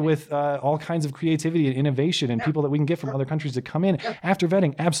people with all kinds of creativity and innovation and people that we can get from other countries to come in after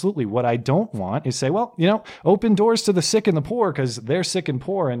vetting. Absolutely. What I don't want is say, well, open doors to the sick and the poor because they're sick and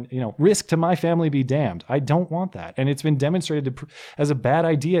poor and, risk to my family be damned. I don't want that. And it's been demonstrated as a bad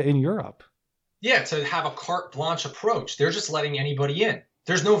idea in Europe. Yeah, to have a carte blanche approach. They're just letting anybody in.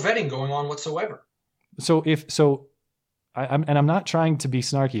 There's no vetting going on whatsoever. I'm not trying to be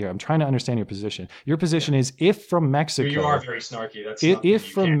snarky here. I'm trying to understand your position. Your position is if from Mexico, you are very snarky. That's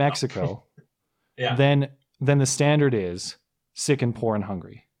if from Mexico, then the standard is sick and poor and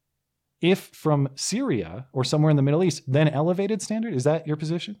hungry. If from Syria or somewhere in the Middle East, then elevated standard. Is that your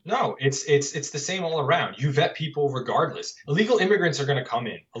position? No, it's the same all around. You vet people regardless. Illegal immigrants are going to come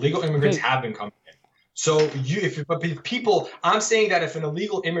in. Illegal immigrants have been coming in. So I'm saying that if an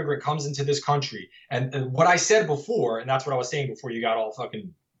illegal immigrant comes into this country, and what I said before, and that's what I was saying before you got all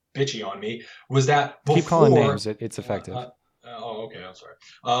fucking bitchy on me, was that before, keep calling names, it's effective. Okay, I'm sorry.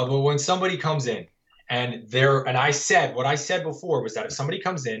 But when somebody comes in and I said what I said before was that if somebody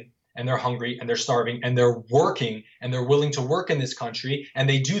comes in and they're hungry and they're starving and they're working and they're willing to work in this country and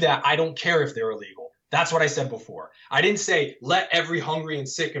they do that, I don't care if they're illegal. That's what I said before. I didn't say let every hungry and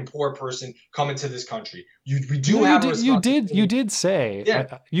sick and poor person come into this country. You did say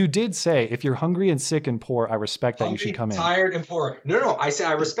if you're hungry and sick and poor, I respect that you should come in. Tired and poor. No. I say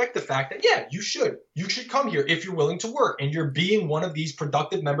I respect the fact that you should. You should come here if you're willing to work and you're being one of these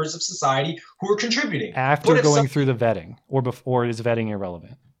productive members of society who are contributing. After going through the vetting, or is vetting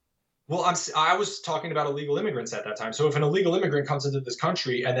irrelevant? Well, I was talking about illegal immigrants at that time. So if an illegal immigrant comes into this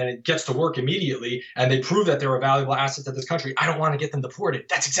country and then it gets to work immediately and they prove that they're a valuable asset to this country, I don't want to get them deported.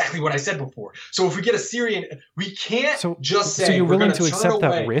 That's exactly what I said before. So if we get a Syrian, we can't just say, so you're willing to accept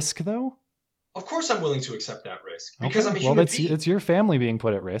that risk, though? Of course I'm willing to accept that risk because I'm a human being. It's your family being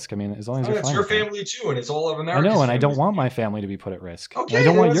put at risk. I mean, as long as you're fine. It's your family too, and it's all of America. I know, and I don't want my family to be put at risk. Okay, I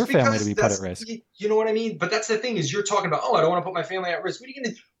don't want your family to be put at risk. You know what I mean? But that's the thing is you're talking about, I don't want to put my family at risk.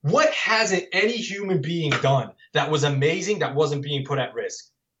 What hasn't any human being done that was amazing that wasn't being put at risk?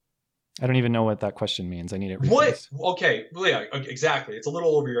 I don't even know what that question means. I need it rephrased. Okay, well, yeah, exactly. It's a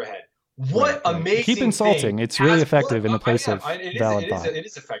little over your head. What amazing Keep insulting. It's really effective in the place of valid thought. It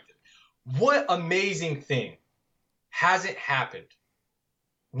is effective. What amazing thing hasn't happened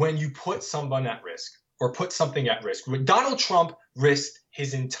when you put someone at risk or put something at risk. Donald Trump risked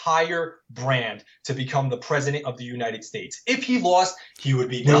his entire brand to become the president of the United States. If he lost, he would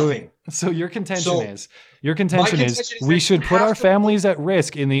be nothing. So your contention is is we that should you put have our to families at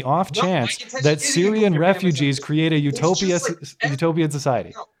risk in the off chance contention that is you Syrian put your families at refugees risk. create a utopian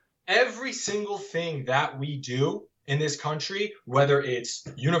society. Every single thing that we do in this country, whether it's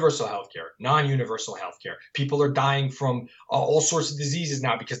universal healthcare, non-universal healthcare, people are dying from all sorts of diseases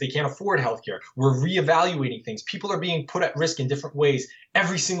now because they can't afford healthcare. We're reevaluating things. People are being put at risk in different ways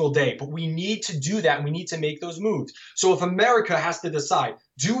every single day, but we need to do that and we need to make those moves. So if America has to decide,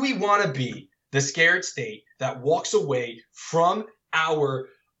 do we want to be the scared state that walks away from our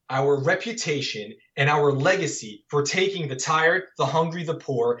reputation and our legacy for taking the tired, the hungry, the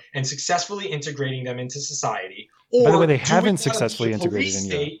poor, and successfully integrating them into society? Or by the way, they do we haven't want to be successfully a integrated police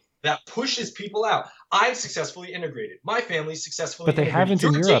in Europe. state that pushes people out? I've successfully integrated. My family's successfully But they integrated. haven't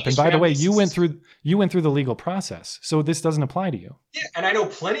in Your Europe. And Danish by the way, family's you went through the legal process. So this doesn't apply to you. Yeah, and I know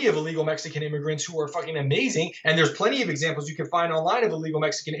plenty of illegal Mexican immigrants who are fucking amazing. And there's plenty of examples you can find online of illegal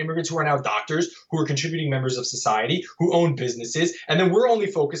Mexican immigrants who are now doctors, who are contributing members of society, who own businesses. And then we're only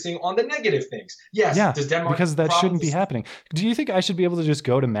focusing on the negative things. Yes, Yeah, does Denmark because that shouldn't be problems? happening. Do you think I should be able to just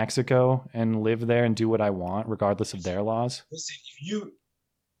go to Mexico and live there and do what I want, regardless of their laws? Listen,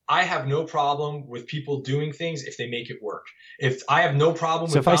 I have no problem with people doing things if they make it work. If I have no problem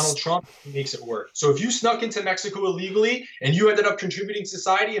with Donald Trump, he makes it work. So if you snuck into Mexico illegally and you ended up contributing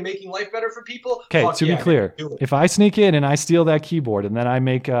society and making life better for people, okay, to be clear, if I sneak in and I steal that keyboard and then I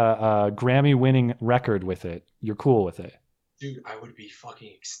make a Grammy-winning record with it, you're cool with it? Dude, I would be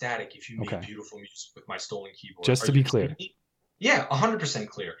fucking ecstatic if you made beautiful music with my stolen keyboard. Just to be clear. Yeah, 100%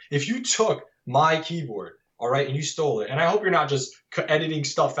 clear. If you took my keyboard, all right, and you stole it, and I hope you're not just editing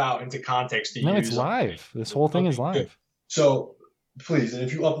stuff out into context to use. No, it's live. This whole thing is live. Good. So please, and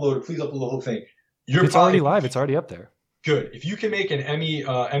if you upload it, please upload the whole thing. It's already live. It's already up there. Good. If you can make an Emmy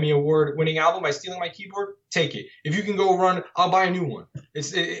award-winning album by stealing my keyboard, take it. If you can go run, I'll buy a new one.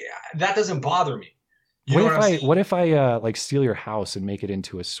 That doesn't bother me. What if I like steal your house and make it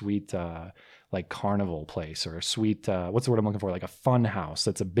into a sweet like carnival place or a sweet what's the word I'm looking for? Like a fun house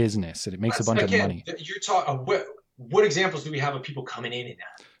that's a business and it makes a bunch of money. You're talking. What examples do we have of people coming in and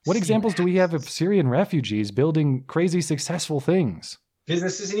that? What examples do we have of Syrian refugees building crazy successful things?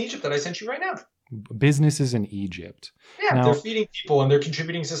 Businesses in Egypt that I sent you right now. Businesses in Egypt. Yeah, now, they're feeding people and they're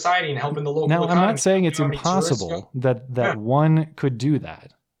contributing society and helping the local economy. Now, I'm not saying it's impossible that one could do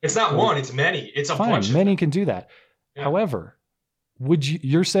that. It's not one, it's many. It's a bunch of many them. Can do that. Yeah. However,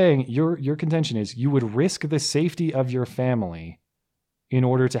 you're saying your contention is you would risk the safety of your family in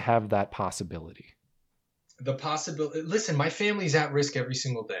order to have that possibility. The possibility. Listen, my family's at risk every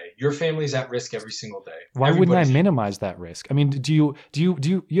single day. Your family's at risk every single day. Why wouldn't I minimize that risk? I mean, do you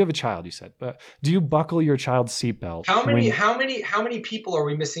have a child? You said, but do you buckle your child's seatbelt? How many people are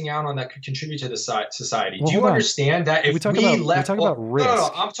we missing out on that could contribute to the society? Well, do you understand that if we talk about risk?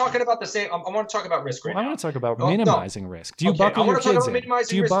 No, I'm talking about the same. I want to talk about risk right now. I want to talk about minimizing risk. Do you buckle your kids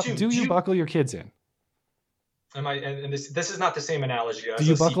in? Do you buckle your kids in? And this is not the same analogy. Do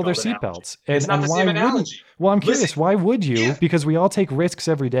you buckle their seatbelts? It's not the same analogy. Well, I'm curious. Why would you? Yeah. Because we all take risks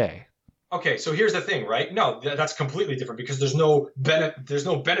every day. Okay, so here's the thing, right? No, that's completely different because there's no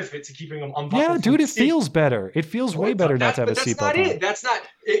benefit to keeping them unbuckled. Yeah, dude, it feels better. It feels way better not to have a seatbelt. That's not it. That's not.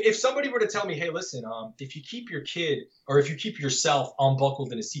 If somebody were to tell me, hey, listen, if you keep your kid or if you keep yourself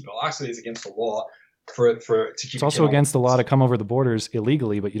unbuckled in a seatbelt, actually, it's against the law to keep. It's also against the law to come over the borders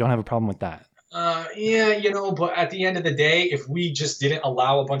illegally, but you don't have a problem with that. Yeah, but at the end of the day, if we just didn't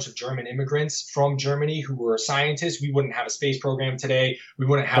allow a bunch of German immigrants from Germany who were scientists, we wouldn't have a space program today. We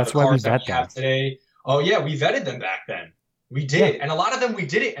wouldn't have the cars that we have today. Oh, yeah, we vetted them back then. We did. Yeah. And a lot of them, we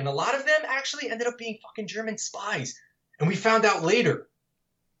did it. And a lot of them actually ended up being fucking German spies. And we found out later.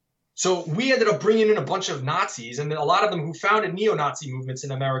 So we ended up bringing in a bunch of Nazis and a lot of them who founded neo-Nazi movements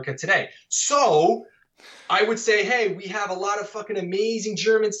in America today. So I would say, hey, we have a lot of fucking amazing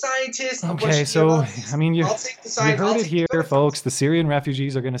German scientists. Okay, so, I mean, you heard it here, folks. The Syrian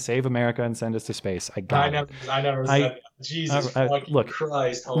refugees are going to save America and send us to space. I never said that. Jesus fucking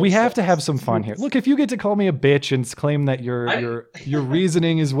Christ. We have to have some fun here. Look, if you get to call me a bitch and claim that your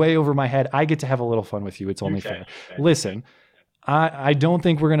reasoning is way over my head, I get to have a little fun with you. It's only fair. Okay. Listen. I don't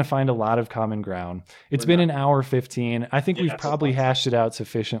think we're going to find a lot of common ground. It's been an hour 15. I think we've probably hashed it out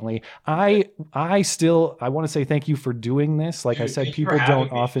sufficiently. I want to say thank you for doing this. Like I said, people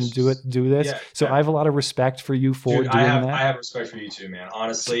don't often do this. Yeah, so I have a lot of respect for you for doing that. I have respect for you too, man.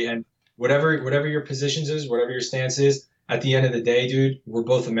 Honestly, and whatever your positions is, whatever your stance is, at the end of the day, dude, we're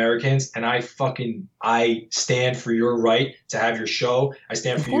both Americans, and I stand for your right to have your show. I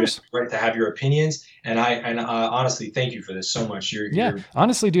stand for your right to have your opinions, and honestly, thank you for this so much.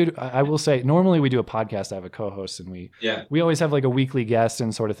 Honestly, dude, I will say, normally we do a podcast. I have a co-host, and we always have like a weekly guest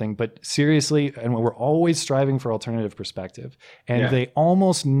and sort of thing. But seriously, and we're always striving for alternative perspective, and they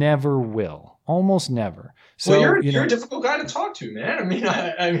almost never will. Almost never. So well, you're a difficult guy to talk to, man.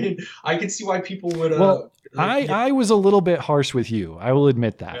 I mean, I can see why people would. I was a little bit harsh with you. I will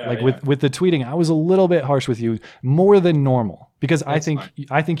admit that. With the tweeting, I was a little bit harsh with you, more than normal, because I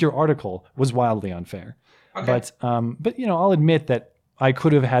think your article was wildly unfair. Okay. But I'll admit that I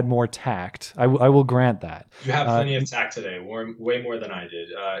could have had more tact. I will grant that. You have plenty of tact today, way more than I did.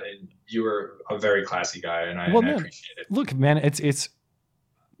 And you were a very classy guy, and I appreciate it. Look, man, it's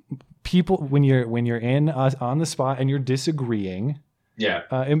people when you're in on the spot and you're disagreeing. Yeah.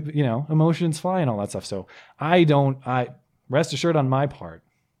 Emotions fly and all that stuff. So I rest assured on my part,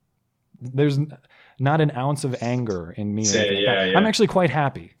 there's not an ounce of anger in me. I'm actually quite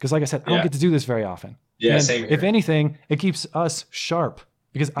happy because, like I said, I don't get to do this very often. Yeah, and same here. If anything, it keeps us sharp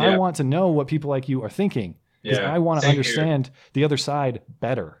because I want to know what people like you are thinking because I want to understand the other side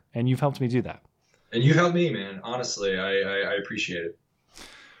better. And you've helped me do that. And you helped me, man. Honestly, I appreciate it.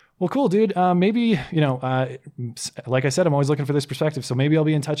 Well, cool, dude. Maybe, like I said, I'm always looking for this perspective. So maybe I'll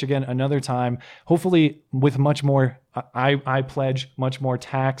be in touch again another time, hopefully with much more, I pledge much more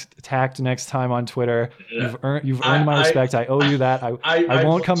tact next time on Twitter. Yeah. You've earned my respect. I owe you that. I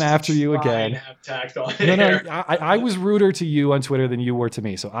won't come after you again. Have tact on I was ruder to you on Twitter than you were to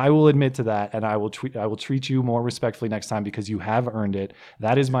me. So I will admit to that. And I will treat you more respectfully next time because you have earned it.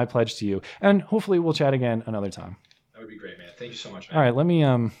 That is my pledge to you. And hopefully we'll chat again another time. That would be great, man. Thank you so much, man. All right, let me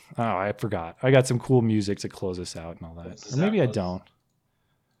I forgot. I got some cool music to close us out and all that. Or maybe I don't.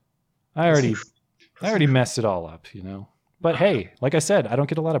 I already messed it all up, But hey, like I said, I don't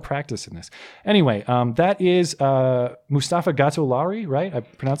get a lot of practice in this. Anyway, that is Mustafa Gatollari, right? I'm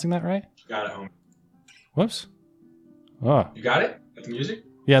pronouncing that right? You got it, homie. Whoops. Oh. You got it? Got the music?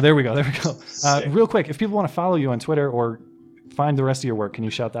 Yeah, there we go. Real quick, if people want to follow you on Twitter or find the rest of your work, can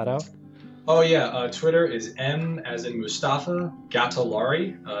you shout that out? Oh, yeah. Twitter is M as in Mustafa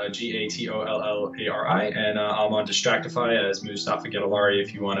Gatollari, Gatollari. And I'm on Distractify as Mustafa Gatollari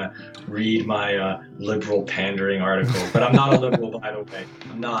if you want to read my liberal pandering article. But I'm not a liberal, by the way.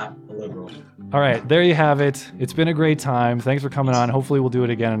 I'm not a liberal. All right. There you have it. It's been a great time. Thanks for coming on. Hopefully we'll do it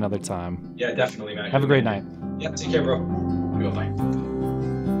again another time. Yeah, definitely, man. Have a great night. Yeah, take care, bro. Bye.